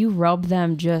 Yeah, if you rub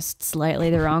them just slightly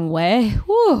the wrong way,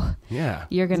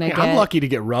 you're gonna get. I'm lucky to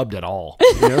get rubbed at all.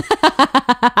 You know?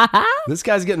 This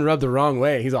guy's getting rubbed the wrong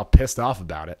way. He's all pissed off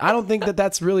about it. I don't think that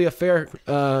that's really a fair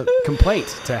complaint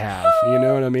to have. You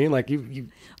know what I mean? Like you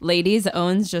ladies,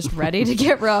 Owen's just ready to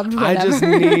get rubbed. Whatever. I just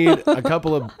need a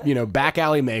couple of back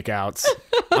alley makeouts.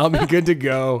 I'll be good to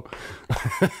go.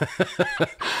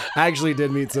 I actually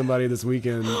did meet somebody this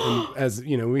weekend, and as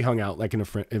you know, we hung out like in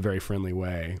a very friendly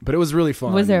way, but it was really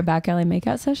fun. Was there a back alley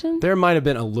makeout session? There might have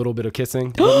been a little bit of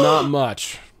kissing, but not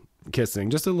much kissing,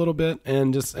 just a little bit,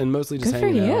 and mostly just good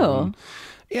hanging for you. out.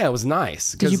 Yeah, it was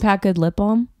nice. Did you pack good lip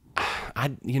balm?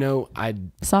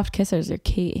 Soft kissers are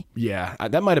key. Yeah,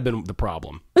 that might have been the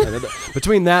problem.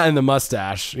 Between that and the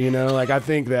mustache, like I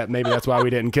think that maybe that's why we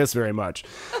didn't kiss very much.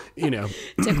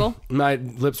 Tickle. My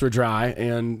lips were dry,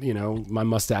 and my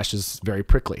mustache is very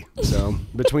prickly. So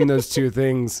between those two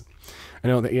things, I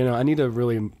know that I need to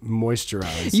really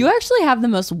moisturize. You actually have the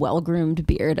most well-groomed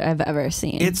beard I've ever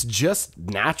seen. It's just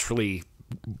naturally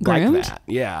groomed? Like that.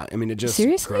 Yeah. I mean, it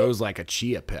just grows like a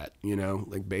chia pet,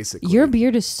 like basically. Your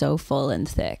beard is so full and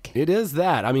thick. It is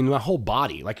that. I mean, my whole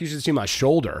body, like you should see my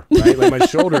shoulder, right? Like my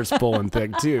shoulder is full and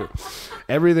thick too.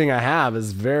 Everything I have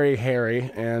is very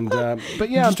hairy and, but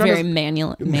yeah, I'm trying very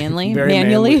manly. Very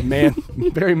manually.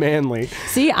 Very manly.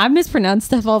 See, I mispronounce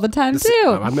stuff all the time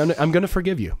too. I'm going to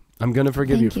forgive you. I'm going to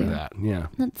forgive you for that. Yeah.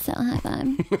 That's so high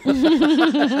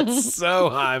vibe. That's so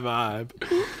high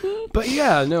vibe. But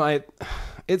yeah, no,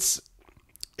 it's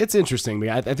interesting.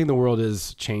 I think the world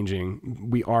is changing.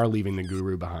 We are leaving the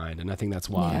guru behind. And I think that's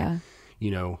why,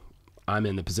 I'm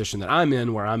in the position that I'm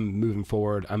in, where I'm moving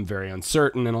forward. I'm very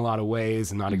uncertain in a lot of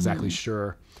ways and not exactly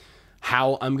sure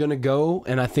how I'm going to go.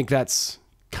 And I think that's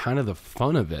kind of the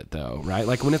fun of it, though, right?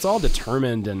 Like when it's all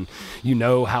determined and you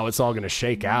know how it's all going to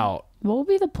shake out. What would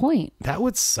be the point? That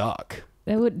would suck.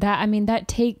 That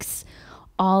takes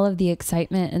all of the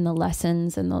excitement and the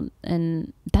lessons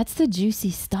and that's the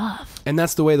juicy stuff. And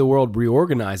that's the way the world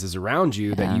reorganizes around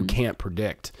you that you can't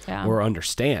predict or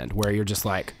understand, where you're just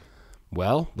like,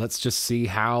 well, let's just see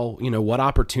how, what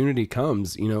opportunity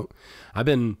comes. I've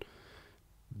been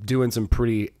doing some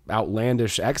pretty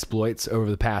outlandish exploits over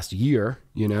the past year,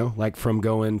 like from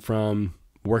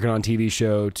working on TV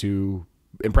show to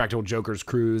Impractical Jokers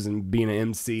cruise and being an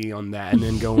MC on that, and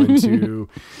then going to,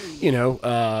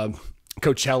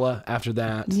 Coachella after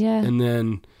that. Yeah. And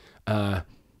then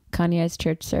Kanye's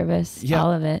church service. Yeah,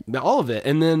 all of it.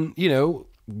 And then,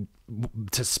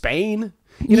 to Spain.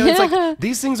 It's like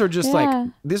these things are just like,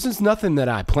 this is nothing that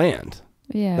I planned.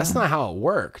 Yeah. That's not how it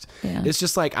worked. Yeah. It's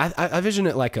just like I vision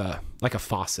it like a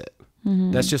faucet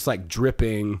that's just like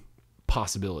dripping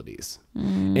possibilities.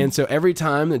 And so every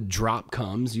time the drop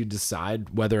comes, you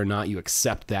decide whether or not you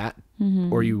accept that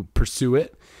or you pursue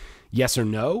it. Yes or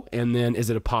no, and then is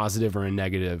it a positive or a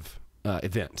negative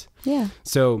event? Yeah.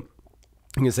 So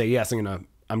I'm gonna say yes.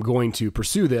 I'm going to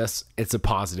pursue this. It's a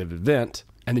positive event,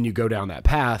 and then you go down that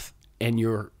path, and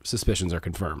your suspicions are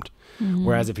confirmed.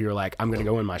 Whereas if you're like, I'm gonna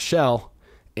go in my shell,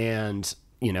 and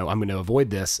I'm gonna avoid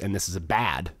this, and this is a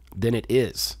bad, then it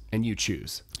is, and you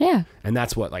choose. Yeah. And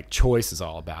that's what like choice is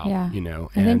all about. Yeah.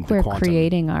 I think we're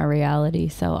creating our reality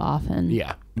so often.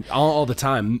 Yeah. All the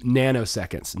time.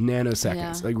 Nanoseconds.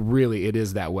 Yeah. Like really, it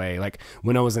is that way. Like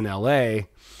when I was in LA,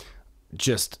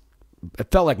 it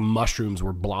felt like mushrooms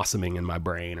were blossoming in my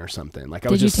brain or something. Like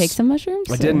Did you take some mushrooms?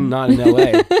 I didn't, not in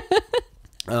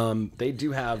LA. They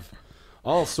do have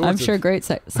all sorts I'm sure great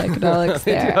psychedelics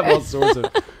they there. do have all sorts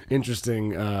of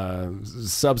interesting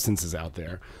substances out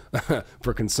there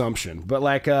for consumption. But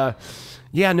like, no,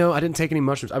 I didn't take any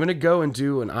mushrooms. I'm going to go and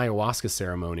do an ayahuasca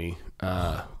ceremony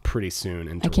pretty soon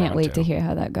in Toronto. I can't wait to hear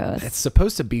how that goes. It's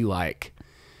supposed to be like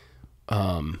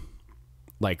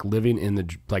living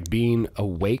being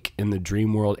awake in the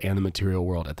dream world and the material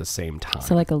world at the same time.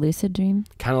 So like a lucid dream?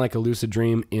 Kind of like a lucid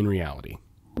dream in reality.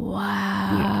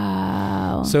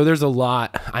 Wow. So there's a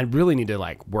lot. I really need to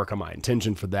like work on my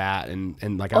intention for that, and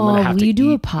like I'm gonna have to. Will you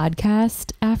do a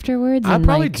podcast afterwards? I'll and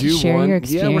probably like do share one. Your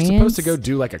experience? Yeah, we're supposed to go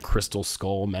do like a crystal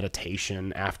skull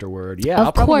meditation afterward. Yeah,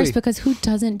 of course, because who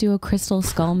doesn't do a crystal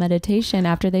skull meditation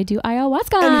after they do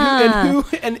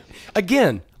ayahuasca? And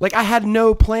again, like I had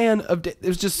no plan of. It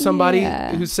was just somebody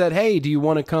who said, "Hey, do you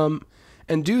want to come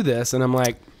and do this?" And I'm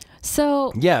like,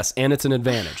 "So yes," and it's an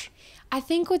advantage. I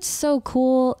think what's so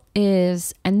cool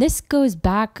is, and this goes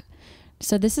back,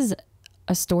 so this is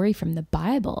a story from the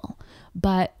Bible,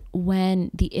 but when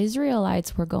the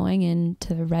Israelites were going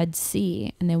into the Red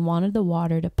Sea and they wanted the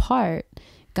water to part,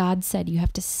 God said, you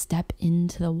have to step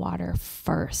into the water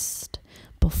first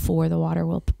before the water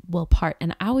will part.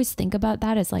 And I always think about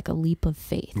that as like a leap of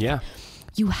faith. Yeah.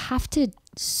 You have to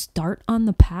start on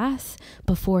the path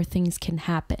before things can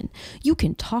happen. You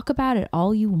can talk about it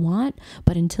all you want,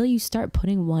 but until you start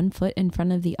putting one foot in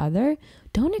front of the other,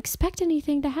 don't expect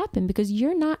anything to happen because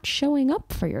you're not showing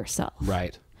up for yourself.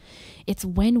 Right. It's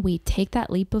when we take that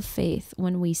leap of faith,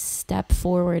 when we step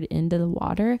forward into the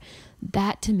water,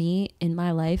 that to me in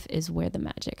my life is where the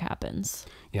magic happens.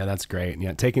 Yeah, that's great.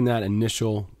 Yeah, taking that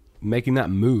making that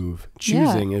move,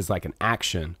 choosing is like an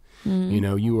action.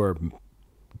 You are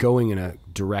going in a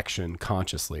direction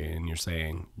consciously and you're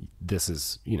saying, this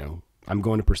is, I'm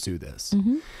going to pursue this.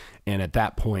 And at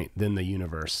that point, then the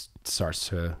universe starts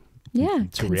to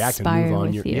react and move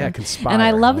on. Conspire. And I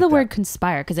love the word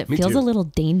conspire because it feels a little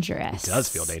dangerous. It does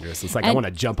feel dangerous. It's like, I want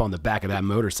to jump on the back of that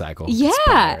motorcycle. Yeah.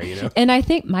 Conspire, And I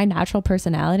think my natural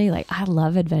personality, like I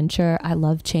love adventure. I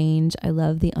love change. I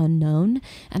love the unknown.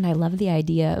 And I love the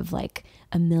idea of like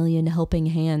a million helping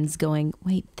hands going,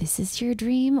 wait, this is your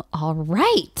dream? All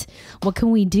right. What can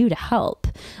we do to help?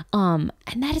 And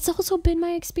that has also been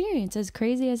my experience, as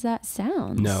crazy as that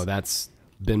sounds. No, that's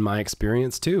been my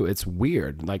experience too. It's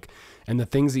weird. Like, and the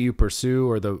things that you pursue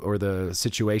or the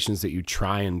situations that you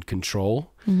try and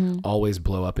control always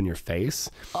blow up in your face.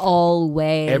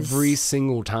 Always. Every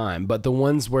single time. But the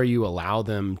ones where you allow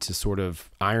them to sort of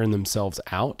iron themselves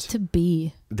out.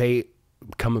 They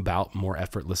come about more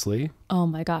effortlessly. Oh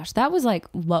my gosh. That was like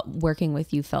what working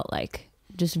with you felt like.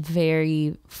 Just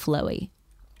very flowy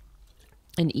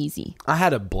and easy. I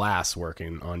had a blast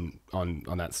working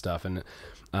on that stuff. And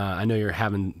I know you're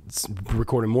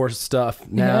recording more stuff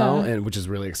now, and which is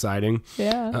really exciting.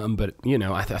 Yeah. But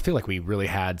I feel like we really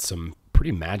had some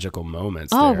pretty magical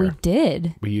moments. Oh, there. we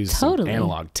did. We used some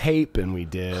analog tape, and we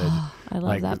did I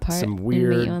love that part. some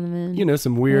weird,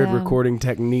 some weird recording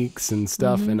techniques and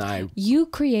stuff. And you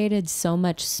created so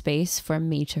much space for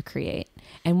me to create.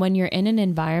 And when you're in an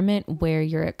environment where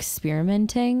you're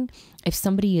experimenting, if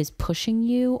somebody is pushing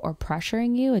you or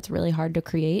pressuring you, it's really hard to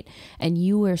create. And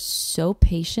you were so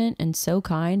patient and so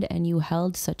kind, and you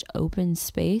held such open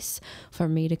space for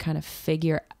me to kind of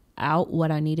figure out what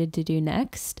I needed to do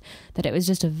next, that it was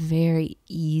just a very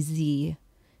easy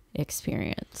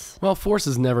experience. Well, force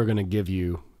is never going to give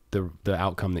you the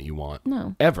outcome that you want.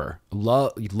 No. Ever.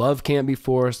 Love can't be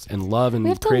forced, and love and we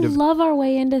have creative... to love our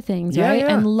way into things, right?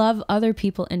 Yeah. And love other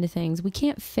people into things. We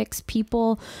can't fix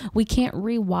people. We can't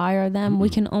rewire them. We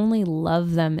can only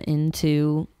love them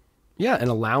into... Yeah, and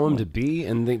allow them to be,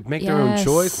 and they make their own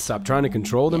choice. Stop trying to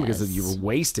control them, because you're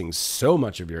wasting so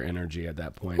much of your energy at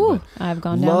that point. Ooh, but I've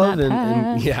gone down that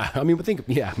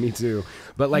path. Me too.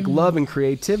 But like love and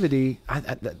creativity,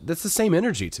 that's the same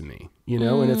energy to me,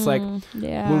 and it's like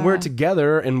when we're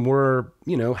together and we're,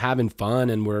 having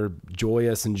fun and we're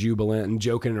joyous and jubilant and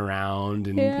joking around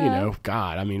and,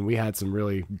 God, I mean, we had some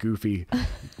really goofy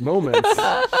moments.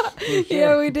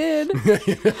 Yeah, we did.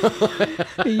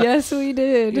 Yes, we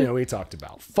did. We talked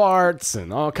about farts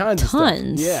and all kinds of stuff.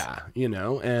 Yeah,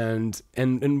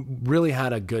 and really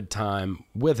had a good time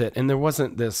with it. And there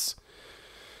wasn't this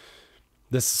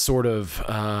sort of,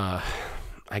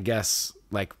 I guess,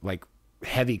 like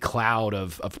heavy cloud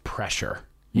of pressure,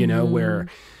 where,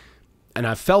 and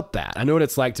I felt that. I know what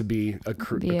it's like to be a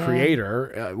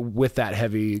creator with that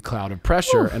heavy cloud of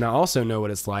pressure. And I also know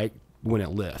what it's like when it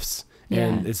lifts.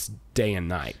 And it's day and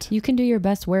night. You can do your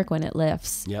best work when it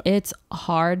lifts. Yep. It's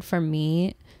hard for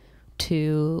me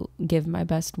to give my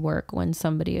best work when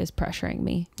somebody is pressuring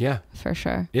me. Yeah. For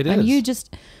sure. It is. And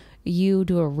you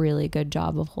do a really good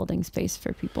job of holding space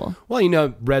for people.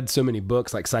 Well, read so many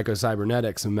books like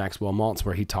Psycho-Cybernetics and Maxwell Maltz,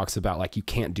 where he talks about like you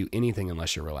can't do anything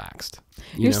unless you're relaxed.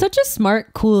 You're such a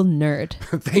smart, cool nerd.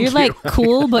 You're like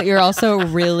cool, but you're also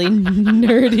really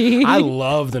nerdy. I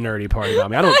love the nerdy part about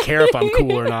me. I don't care if I'm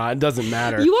cool or not. It doesn't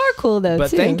matter. You are cool though,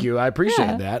 but too. Thank you. I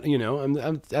appreciate that.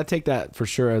 I take that for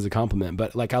sure as a compliment.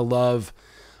 But like I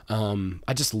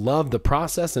just love the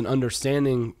process and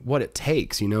understanding what it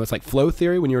takes. It's like flow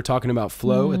theory. When you were talking about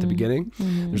flow at the beginning,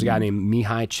 there's a guy named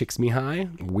Mihai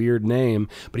Csikszentmihalyi, weird name,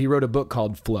 but he wrote a book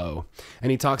called Flow.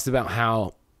 And he talks about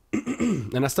how,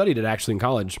 and I studied it actually in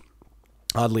college,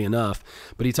 oddly enough,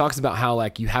 but he talks about how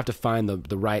like you have to find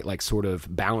the right like sort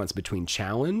of balance between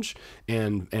challenge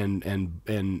and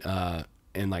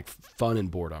like fun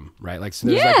and boredom, right? Like, so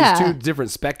there's like these two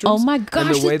different spectrums. Oh my gosh,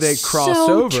 and the way they cross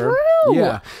so over. True.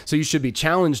 Yeah. So you should be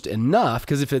challenged enough,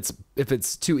 because if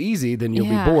it's too easy, then you'll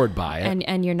be bored by it.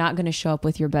 And you're not going to show up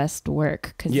with your best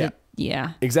work.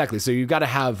 Exactly. So you've got to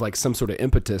have like some sort of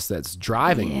impetus that's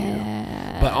driving you,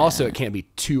 but also it can't be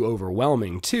too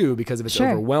overwhelming too, because if it's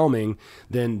overwhelming,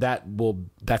 then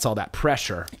that's all that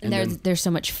pressure. And there's so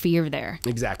much fear there.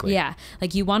 Exactly. Yeah.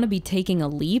 Like you want to be taking a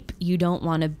leap. You don't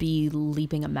want to be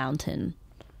leaping a mountain.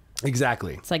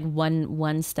 Exactly. It's like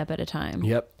one step at a time.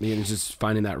 Yep. And it's just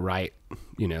finding that right,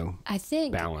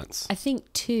 balance. I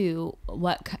think too,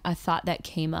 what a thought that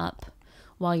came up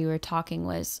while you were talking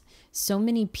was, so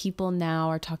many people now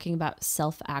are talking about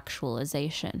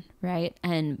self-actualization, right?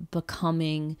 And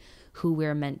becoming who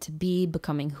we're meant to be,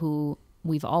 becoming who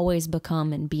we've always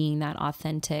become, and being that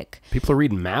authentic. People are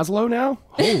reading Maslow now?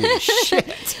 Holy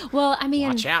shit. Well, I mean,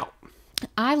 watch out.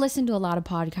 I listen to a lot of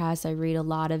podcasts. I read a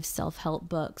lot of self-help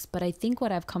books, but I think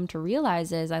what I've come to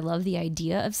realize is I love the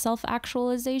idea of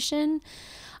self-actualization.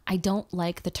 I don't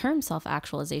like the term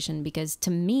self-actualization, because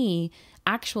to me,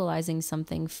 actualizing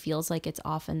something feels like it's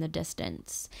off in the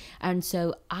distance. And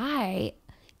so I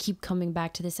keep coming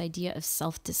back to this idea of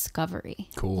self-discovery.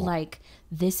 Cool. Like,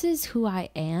 this is who I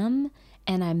am,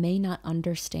 and I may not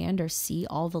understand or see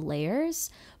all the layers,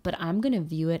 but I'm going to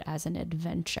view it as an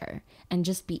adventure and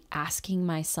just be asking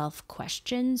myself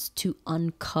questions to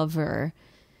uncover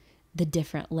the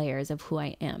different layers of who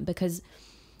I am. Because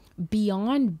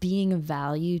beyond being of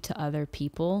value to other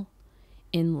people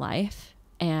in life,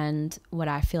 and what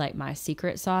I feel like my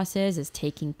secret sauce is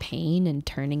taking pain and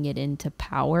turning it into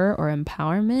power or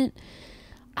empowerment,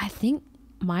 I think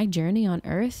my journey on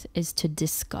earth is to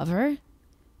discover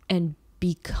and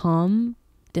become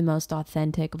the most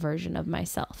authentic version of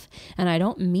myself. And I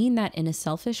don't mean that in a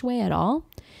selfish way at all.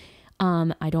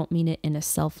 I don't mean it in a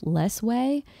selfless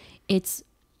way. It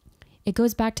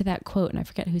goes back to that quote, and I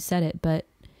forget who said it, but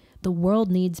the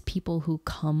world needs people who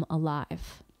come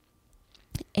alive.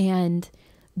 And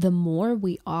the more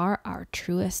we are our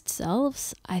truest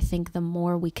selves, I think the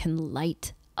more we can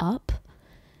light up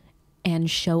and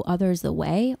show others the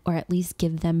way, or at least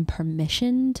give them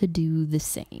permission to do the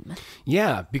same.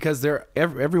 Yeah, because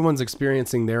everyone's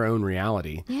experiencing their own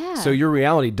reality. Yeah. So your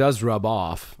reality does rub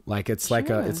off. Like it's like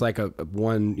a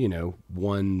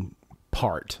one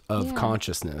part of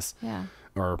consciousness. Yeah.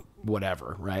 Or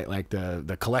whatever, right? Like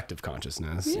the collective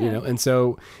consciousness, Yeah. you know? And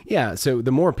so, so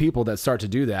the more people that start to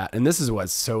do that, and this is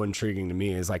what's so intriguing to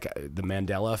me is like the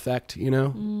Mandela effect, you know,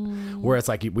 where it's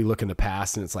like we look in the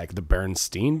past and it's like the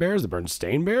Bernstein Bears.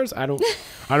 I don't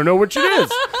know which it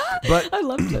is, but I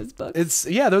love those books.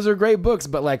 those are great books,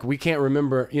 but like we can't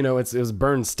remember, you know, it was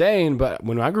Bernstein, but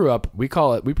when I grew up, we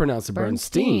pronounce it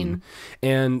Bernstein.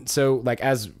 And so like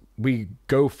as we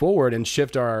go forward and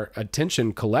shift our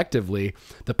attention collectively,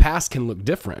 the past can look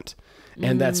different.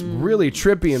 And that's really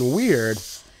trippy and weird,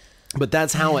 but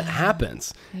that's how it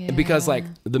happens. Because like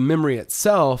the memory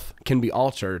itself can be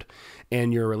altered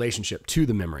and your relationship to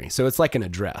the memory. So it's like an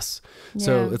address.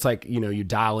 So it's like, you know, you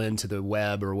dial into the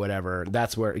web or whatever.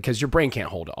 That's where, because your brain can't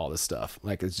hold all this stuff.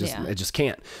 Like it's just, it just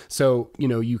can't. So, you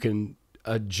know, you can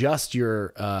adjust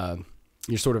your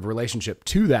sort of relationship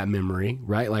to that memory,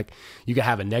 right? Like you could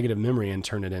have a negative memory and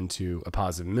turn it into a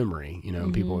positive memory, you know,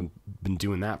 and people have been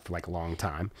doing that for like a long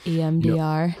time.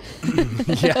 EMDR.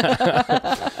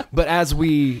 Yeah. But as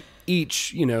we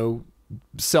each, you know,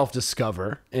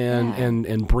 self-discover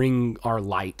and bring our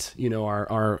light, you know,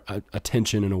 our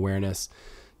attention and awareness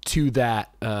to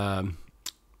that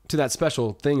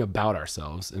special thing about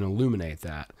ourselves and illuminate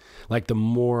that, like the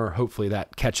more hopefully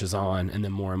that catches on, and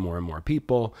then more and more and more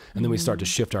people, and then we start to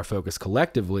shift our focus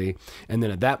collectively, and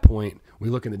then at that point we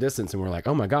look in the distance and we're like,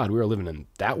 oh my God, we were living in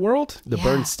that world, the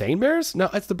Bernstein Bears. No,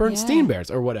 it's the Bernstein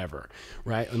Bears or whatever,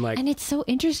 right? And it's so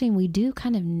interesting. We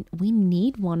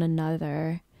need one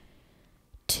another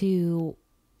to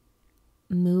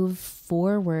move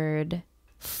forward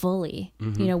fully.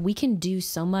 You know, we can do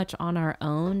so much on our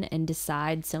own and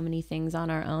decide so many things on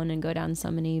our own and go down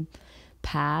so many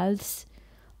paths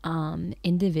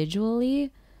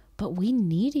individually, but we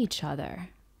need each other.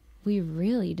 We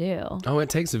really do. Oh, it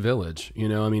takes a village, you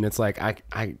know? I mean, it's like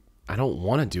I don't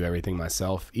want to do everything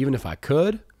myself, even if I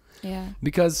could. Yeah.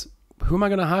 Because who am I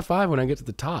going to high five when I get to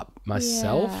the top?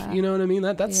 Myself? Yeah. You know what I mean?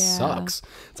 That sucks.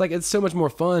 It's like it's so much more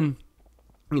fun,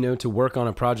 you know, to work on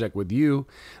a project with you.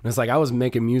 And it's like I was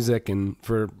making music and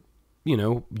for, you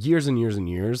know, years and years and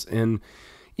years, and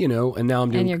you know, and now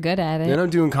I'm doing, and you're good at it. And I'm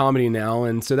doing comedy now,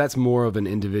 and so that's more of an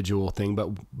individual thing, but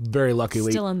very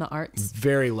luckily still in the arts.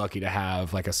 Very lucky to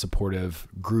have like a supportive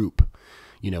group,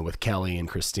 you know, with Kelly and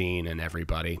Christine and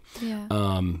everybody.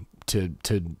 Yeah.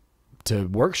 To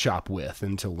workshop with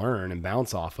and to learn and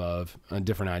bounce off of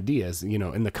different ideas. You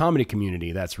know, in the comedy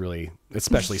community, that's really,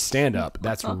 especially stand up,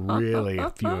 that's really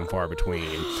few and far between.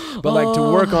 But like to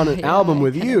work on an album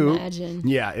with you,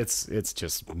 it's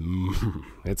just,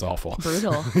 it's awful.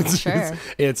 Brutal.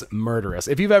 It's murderous.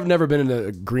 If you've ever never been in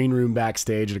a green room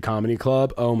backstage at a comedy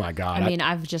club, oh my God. I mean,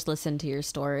 I've just listened to your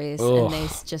stories and they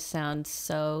just sound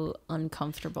so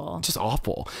uncomfortable. Just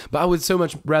awful. But I would so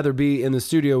much rather be in the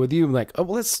studio with you, like, oh,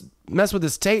 well, let's mess with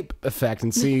this tape effect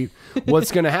and see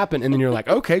what's going to happen. And then you're like,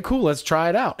 okay, cool, let's try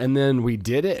it out. And then we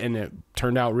did it and it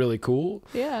turned out really cool.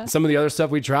 Yeah. Some of the other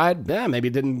stuff we tried, maybe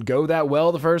it didn't go that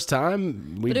well the first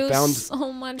time. But it was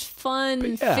so much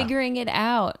fun figuring it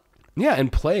out. Yeah, and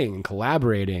playing and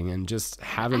collaborating and just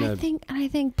having I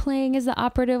think playing is the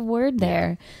operative word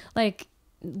there. Like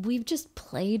we've just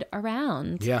played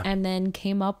around and then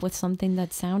came up with something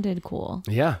that sounded cool.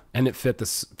 Yeah. And it fit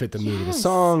the mood of the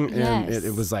song. And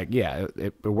it was like,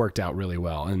 it worked out really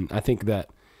well. And I think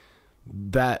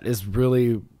that is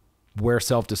really where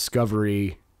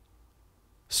self-discovery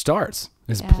starts,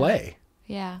 is play.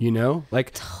 Yeah. You know,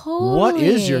 like what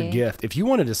is your gift? If you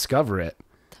want to discover it,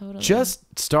 just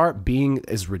start being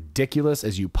as ridiculous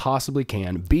as you possibly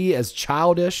can. Be as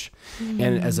childish and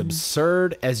as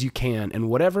absurd as you can, and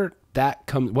whatever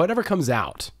comes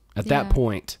out at that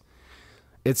point,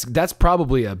 that's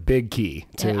probably a big key.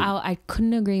 I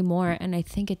couldn't agree more, and I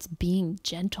think it's being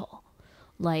gentle.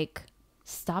 Like,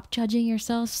 stop judging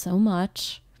yourself so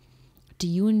much. Do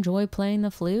you enjoy playing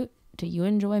the flute? Do you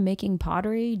enjoy making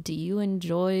pottery? Do you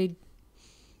enjoy,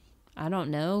 I don't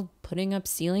know, putting up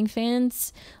ceiling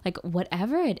fans? Like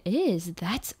whatever it is,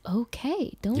 that's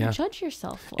okay. Don't judge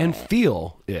yourself for it. And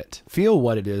feel it. Feel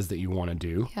what it is that you want to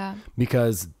do. Yeah.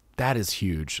 Because that is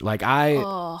huge. Like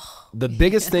the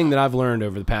biggest thing that I've learned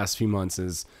over the past few months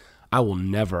is I will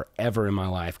never, ever in my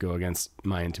life go against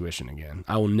my intuition again.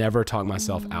 I will never talk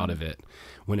myself out of it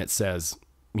when it says,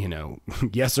 you know,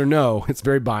 yes or no. It's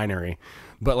very binary.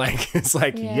 but like, it's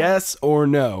like Yeah. yes or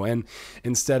no. And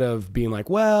instead of being like,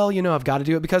 well, you know, I've got to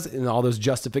do it because, and all those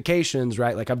justifications,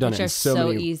 right? Like I've done Which it in are so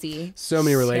many, easy. so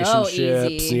many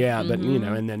relationships. easy. Yeah. But you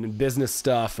know, and then business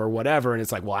stuff or whatever. And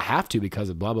it's like, well, I have to because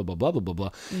of blah, blah, blah, blah, blah, blah, blah.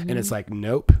 And it's like,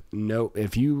 nope.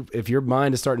 If your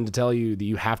mind is starting to tell you that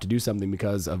you have to do something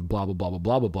because of blah, blah, blah, blah,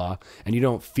 blah, blah, blah, and you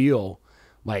don't feel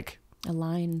like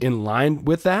Aligned. in line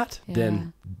with that, Yeah.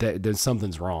 then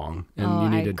something's wrong. And you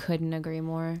need to couldn't agree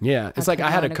more. Yeah. It's like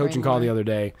I had a could not coaching agree call more. the other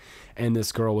day, and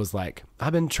this girl was like,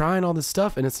 I've been trying all this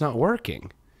stuff and it's not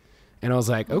working. And I was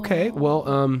like, okay,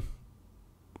 well,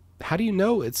 how do you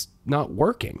know it's not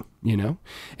working? You know?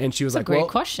 And she was like, Great well,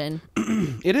 question.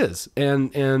 it is.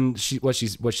 And what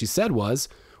she said was,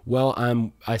 well,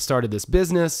 I started this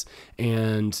business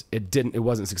and it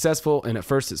wasn't successful. And at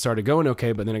first it started going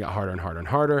okay, but then it got harder and harder and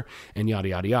harder and yada,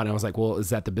 yada, yada. And I was like, well, is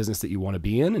that the business that you want to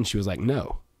be in? And she was like,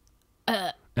 no.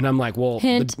 And I'm like, well,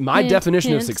 my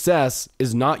definition of success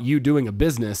is not you doing a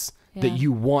business that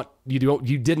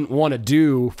you didn't want to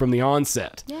do from the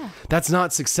onset. Yeah. That's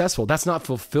not successful. That's not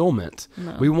fulfillment.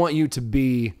 No. We want you to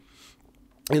be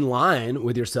in line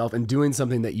with yourself and doing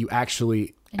something that you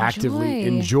actually actively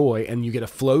enjoy and you get a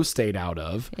flow state out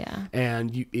of. Yeah.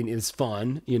 And it is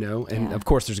fun, you know, and Yeah. of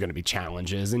course there's going to be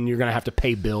challenges and you're going to have to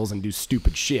pay bills and do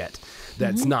stupid shit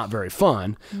that's not very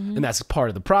fun. And that's part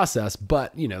of the process.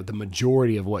 But, you know, the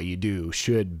majority of what you do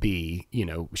should be, you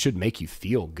know, should make you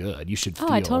feel good. You should feel.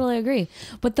 Oh, I totally agree.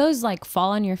 But those like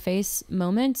fall on your face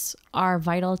moments are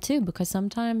vital too, because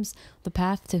sometimes the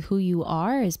path to who you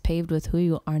are is paved with who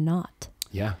you are not.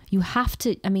 Yeah. You have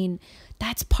to, I mean,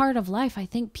 that's part of life. I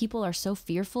think people are so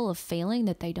fearful of failing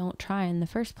that they don't try in the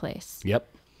first place. Yep.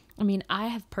 I mean, I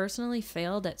have personally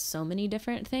failed at so many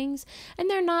different things, and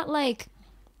they're not like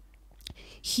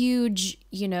huge,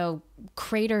 you know,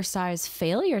 crater size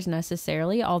failures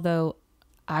necessarily, although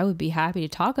I would be happy to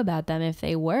talk about them if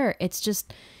they were. It's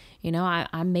just, you know,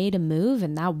 I made a move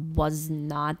and that was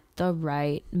not the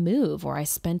right move, or I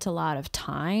spent a lot of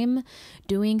time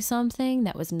doing something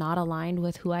that was not aligned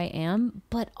with who I am.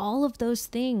 But all of those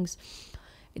things,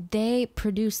 they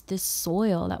produced this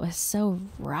soil that was so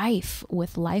rife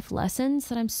with life lessons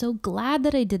that I'm so glad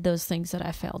that I did those things that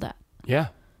I failed at. Yeah.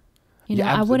 You know,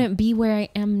 Yeah, I wouldn't be where I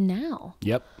am now.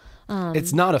 Yep.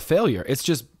 It's not a failure. It's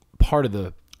just part of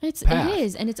the path. It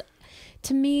is. And it's,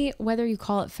 to me, whether you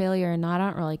call it failure or not, I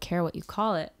don't really care what you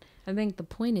call it. I think the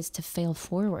point is to fail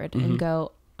forward and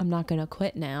go, I'm not going to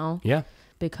quit now. Yeah.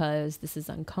 Because this is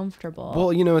uncomfortable.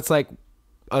 Well, you know, it's like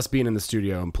us being in the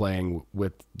studio and playing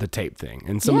with the tape thing.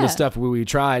 And some of the stuff we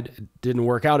tried didn't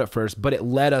work out at first, but it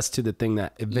led us to the thing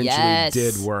that eventually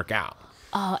did work out.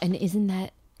 Oh, and isn't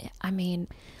that, I mean,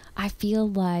 I feel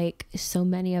like so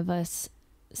many of us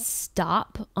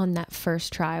stop on that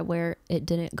first try where it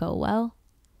didn't go well.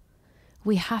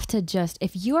 We have to just,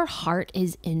 if your heart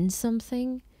is in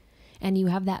something and you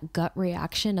have that gut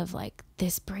reaction of like,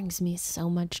 this brings me so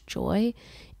much joy,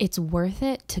 it's worth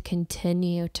it to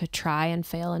continue to try and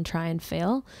fail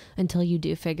until you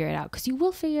do figure it out. Because you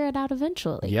will figure it out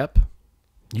eventually. Yep.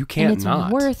 You can't and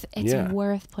not. It's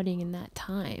worth putting in that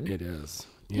time. It is.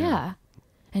 Yeah.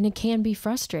 And it can be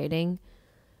frustrating,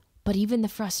 but even the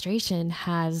frustration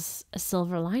has a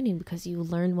silver lining because you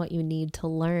learn what you need to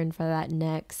learn for that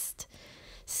next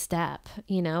step.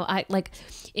 You know, I like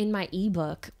in my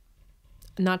ebook,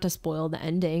 not to spoil the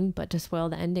ending, but to spoil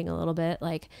the ending a little bit.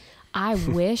 Like, I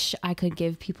wish I could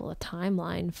give people a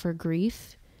timeline for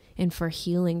grief and for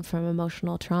healing from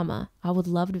emotional trauma. I would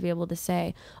love to be able to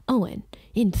say, Owen,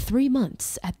 in 3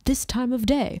 months at this time of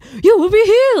day, you will be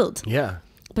healed. Yeah.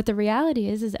 But the reality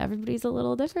is everybody's a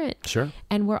little different. Sure.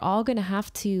 And we're all going to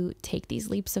have to take these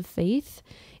leaps of faith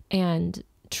and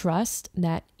trust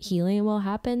that healing will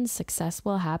happen, success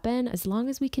will happen, as long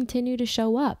as we continue to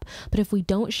show up. But if we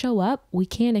don't show up, we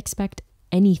can't expect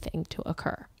anything to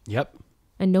occur. Yep.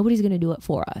 And nobody's going to do it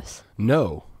for us.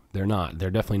 No, they're not.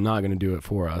 They're definitely not going to do it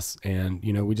for us. And,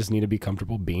 you know, we just need to be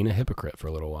comfortable being a hypocrite for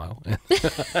a little while.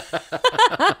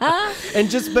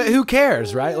 But who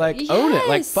cares, right? Like, own it.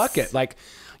 Like, fuck it. Like,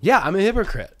 yeah, I'm a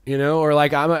hypocrite, you know, or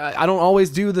like I don't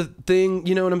always do the thing,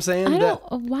 you know what I'm saying?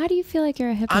 Why do you feel like you're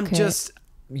a hypocrite? I'm just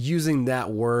using that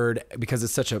word because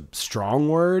it's such a strong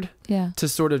word to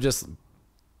sort of just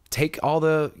take all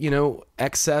the, you know,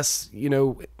 excess, you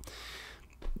know,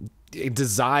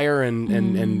 desire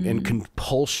and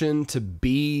compulsion to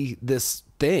be this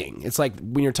thing. It's like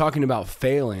when you're talking about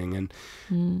failing,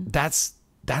 and that's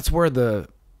where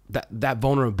that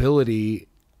vulnerability,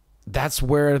 that's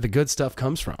where the good stuff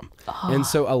comes from. And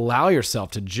so allow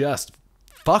yourself to just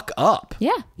fuck up.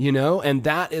 Yeah. You know, and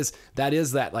that is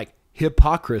that like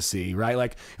hypocrisy, right?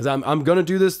 Like, because I'm going to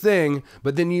do this thing,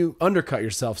 but then you undercut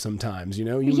yourself sometimes, you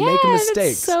make a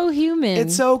mistake. It's so human.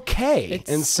 It's okay.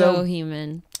 It's so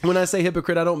human. When I say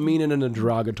hypocrite, I don't mean it in a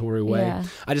derogatory way. Yeah.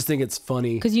 I just think it's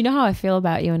funny. Because you know how I feel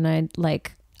about you, and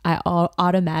I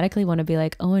automatically want to be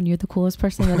like, oh, and you're the coolest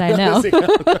person that I know.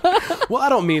 Well, I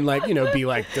don't mean like, be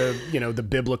like the, the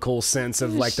biblical sense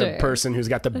of like the person who's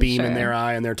got the beam in their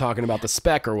eye and they're talking about the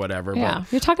speck or whatever. Yeah.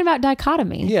 But You're talking about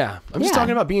dichotomy. yeah. I'm just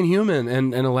talking about being human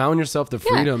and allowing yourself the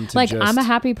freedom to like, I'm a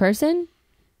happy person,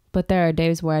 but there are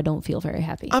days where I don't feel very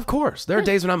happy. Of course. There are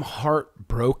days when I'm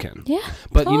heartbroken. Yeah.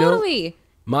 But totally.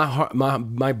 My heart,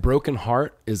 my broken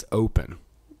heart is open.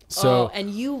 So,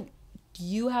 and you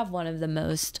have one of the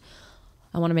most,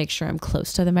 I want to make sure I'm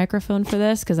close to the microphone for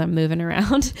this because I'm moving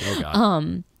around. oh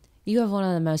God. You have one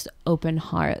of the most open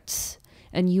hearts,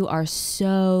 and you are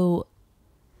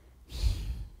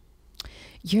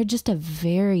you're just a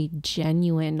very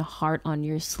genuine heart on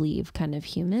your sleeve kind of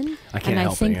human. I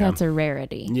think that's a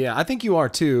rarity. Yeah, I think you are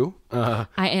too. I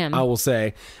am. I will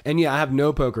say. And yeah, I have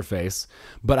no poker face,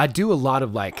 but I do a lot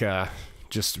of like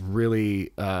just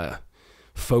really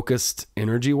focused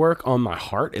energy work on my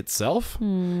heart itself.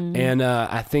 And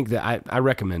I think that I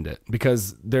recommend it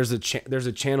because there's a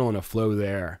channel and a flow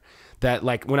there that,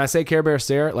 like, when I say Care Bear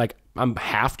Stare, like, I'm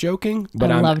half joking, but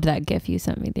I loved that GIF you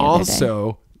sent me the other day.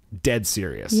 Also dead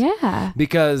serious. Yeah.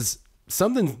 Because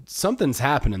something's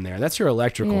happening there. That's your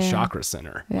electrical chakra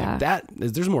center. Yeah.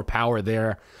 Like there's more power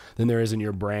there than there is in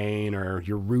your brain or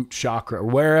your root chakra or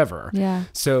wherever. Yeah.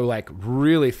 So like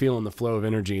really feeling the flow of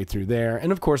energy through there.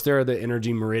 And of course there are the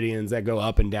energy meridians that go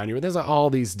up and down there's like all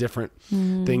these different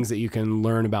things that you can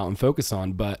learn about and focus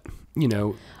on. But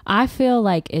I feel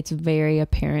like it's very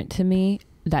apparent to me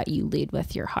that you lead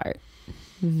with your heart.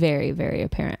 Very, very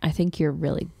apparent. I think you're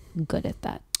really good at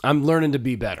that. I'm learning to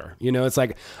be better. It's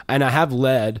like, and I have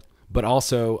led, but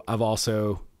I've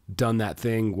also done that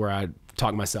thing where I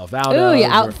talk myself out. Oh, you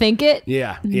outthink it?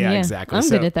 Yeah, exactly. I'm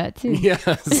good at that too. Yeah,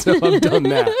 so I've done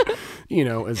that,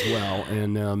 as well.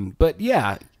 And, but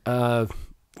yeah,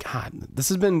 God, this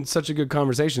has been such a good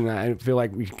conversation. I feel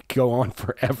like we could go on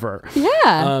forever.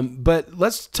 Yeah. But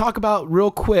let's talk about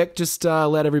real quick, just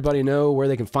let everybody know where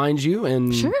they can find you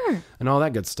and all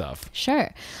that good stuff. Sure.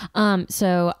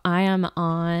 So I am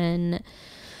on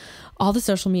all the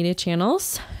social media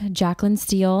channels, Jaclyn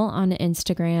Steele on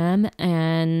Instagram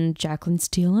and Jaclyn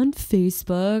Steele on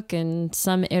Facebook and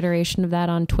some iteration of that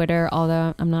on Twitter,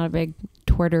 although I'm not a big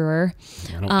Twitterer.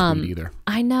 I don't tweet either.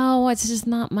 I know, it's just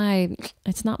not my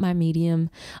medium.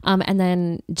 And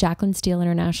then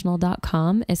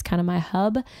JaclynSteeleInternational.com is kind of my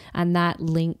hub, and that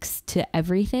links to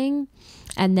everything.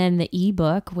 And then the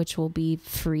ebook, which will be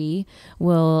free,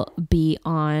 will be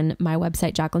on my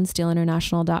website,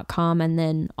 JaclynSteeleInternational.com, and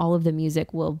then all of the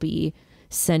music will be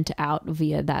sent out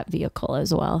via that vehicle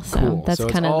as well. So cool. that's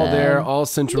kind of all there, all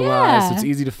centralized. It's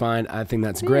easy to find. I think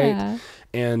that's great. Yeah.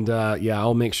 And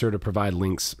I'll make sure to provide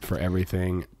links for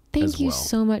everything. Thank you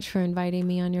so much for inviting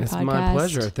me on your podcast. It's my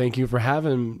pleasure. Thank you for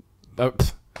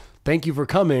thank you for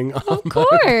coming. Of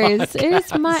course.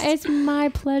 It's my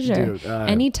pleasure. Dude,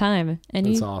 anytime.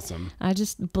 That's awesome. I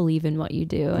just believe in what you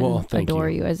do and adore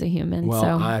you as a human. Well,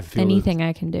 so I feel anything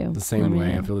I can do. The same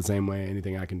way. I feel the same way.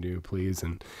 Anything I can do, please.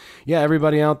 And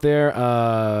everybody out there,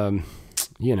 Bootsy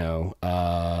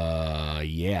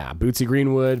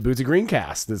Greenwood, Bootsy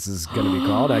Greencast. This is going to be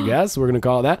called, I guess. We're going to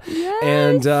call it that. Yes.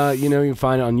 And, you can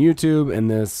find it on YouTube and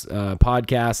this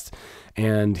podcast.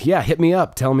 And hit me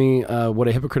up. Tell me what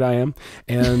a hypocrite I am,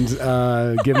 and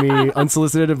give me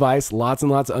unsolicited advice, lots and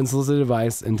lots of unsolicited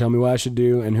advice, and tell me what I should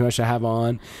do and who I should have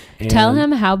on. And tell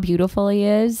him how beautiful he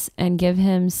is, and give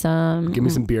me some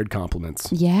beard compliments.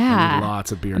 Yeah, I need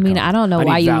lots of beard. compliments. I don't know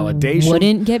why you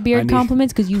wouldn't get beard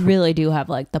compliments, because you really do have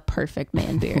like the perfect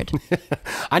man beard.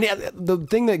 I need the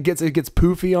thing that gets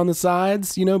poofy on the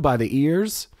sides, by the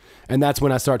ears. And that's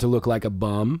when I start to look like a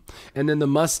bum. And then the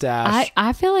mustache.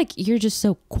 I feel like you're just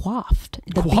so coiffed.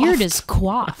 The beard is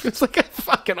coiffed. It's like a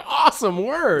fucking awesome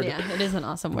word. Yeah, it is an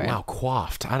awesome word. Wow,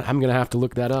 coiffed. I'm going to have to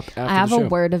look that up after I have the show. a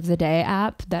word of the day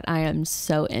app that I am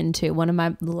so into. One of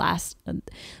the last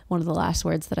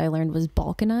words that I learned was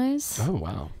balkanize. Oh,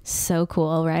 wow. So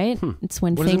cool, right? It's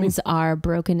when things are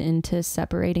broken into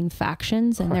separating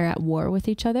factions and they're at war with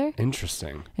each other.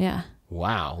 Interesting. Yeah.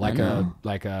 Wow. Like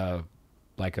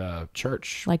a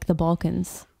church. Like the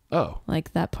Balkans. Oh.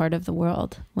 Like that part of the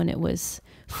world when it was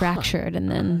fractured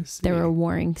and then there were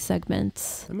warring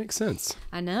segments. That makes sense.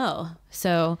 I know.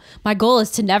 So my goal is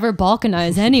to never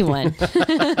balkanize anyone.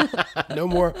 No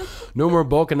more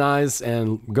balkanize,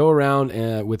 and go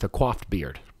around with a coiffed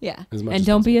beard. Yeah. As much And as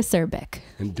don't be acerbic.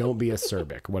 And don't be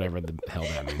acerbic, whatever the hell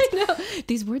that means. No,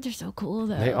 these words are so cool,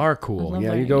 though. They are I cool. love Yeah,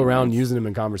 you learning go new around words. using them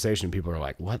in conversation. People are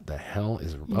like, what the hell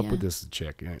is up with this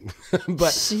chick?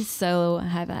 But She's so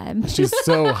high vibe. she's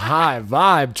so high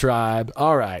vibe, tribe.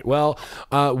 All right. Well,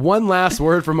 one last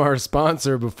word from our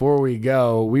sponsor before we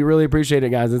go. We really appreciate it,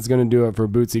 guys. It's going to do it for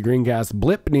Bootsy Greencast.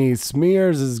 Blipney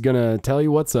Smears is going to tell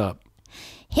you what's up.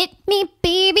 Hit me,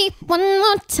 baby, one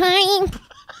more time.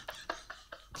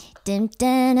 Dum,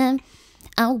 dum, dum.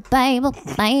 Oh, Bible,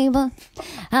 Bible,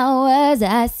 how was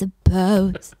I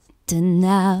supposed to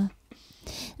know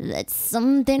that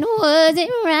something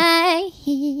wasn't right?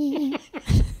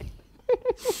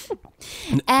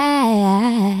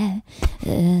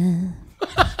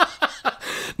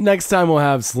 Next time we'll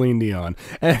have Celine Dion.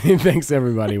 And thanks,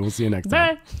 everybody. We'll see you next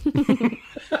time. Bye.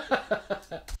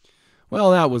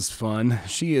 Well, that was fun.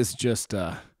 She is just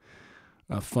a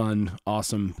fun,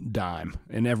 awesome dime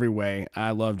in every way.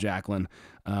 I love Jaclyn.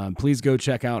 Please go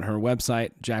check out her website,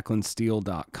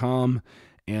 jaclynsteele.com.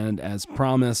 And as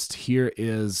promised, here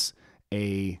is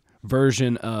a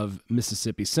version of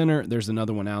Mississippi Sinner. There's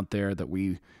another one out there that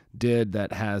we did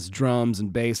that has drums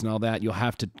and bass and all that. You'll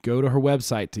have to go to her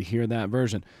website to hear that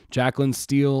version,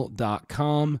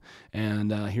 jaclynsteele.com.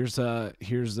 And here's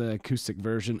the acoustic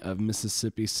version of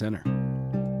Mississippi Sinner.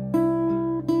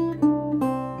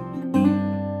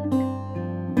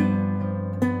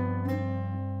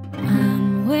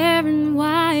 I'm wearing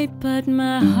white, but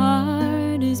my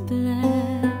heart is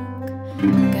black.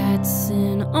 Got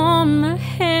sin on my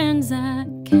hands I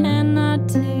cannot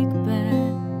take back.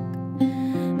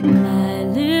 My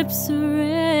lips are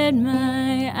red,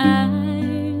 my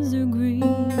eyes are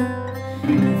green.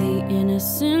 The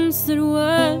innocence that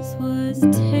was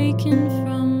taken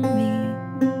from me.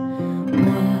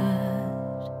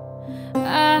 What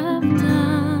I've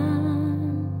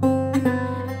done,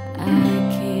 I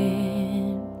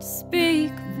can't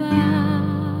speak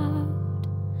about.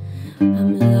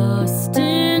 I'm lost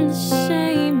in the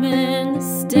shame and the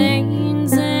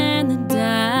stains and the dye.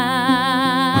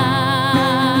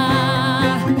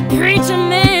 Preacher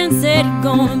man said he's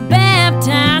gonna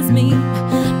baptize me.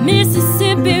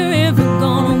 Mississippi River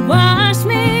gonna wash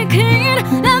me clean.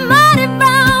 That mighty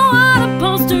brown water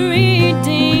supposed to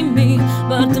redeem me,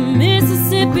 but the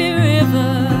Mississippi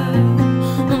River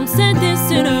won't set this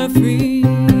sinner free.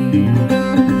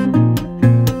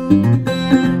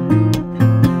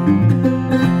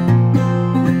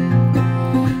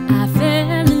 I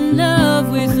fell in love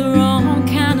with the wrong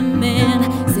kind of man.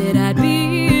 Said I'd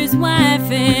be his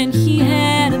wife and he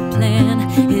had a plan.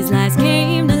 His lies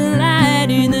came to light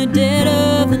in the dead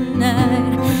of the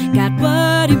night. Got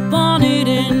what he wanted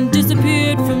and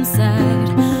disappeared from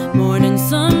sight. Morning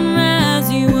sunrise,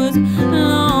 he was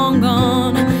long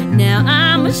gone. Now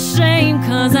I'm ashamed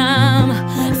 'cause I'm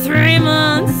 3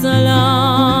 months along.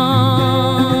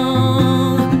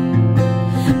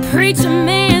 Preacher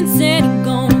man said he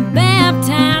gonna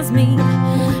baptize me.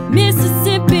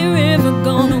 Mississippi River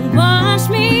gonna wash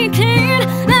me clean.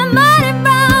 That mighty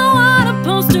brown water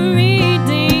supposed to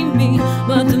redeem me,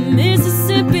 but the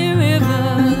Mississippi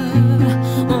River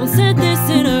won't set this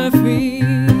sinner free.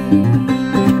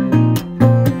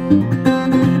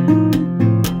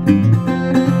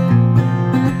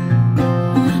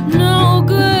 No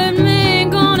good man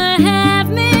gonna have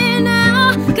me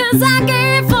now, 'cause I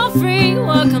gave for free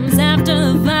what comes after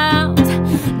the vows.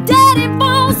 Daddy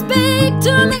won't speak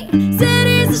to me, said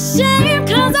he's ashamed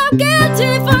 'cause I'm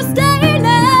guilty for staining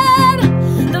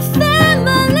the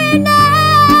family name.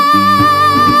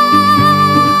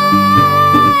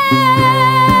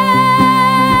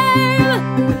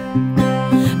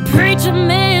 Preacher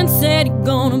man said he's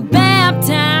gonna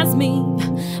baptize me.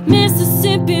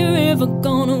 Mississippi River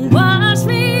gonna wash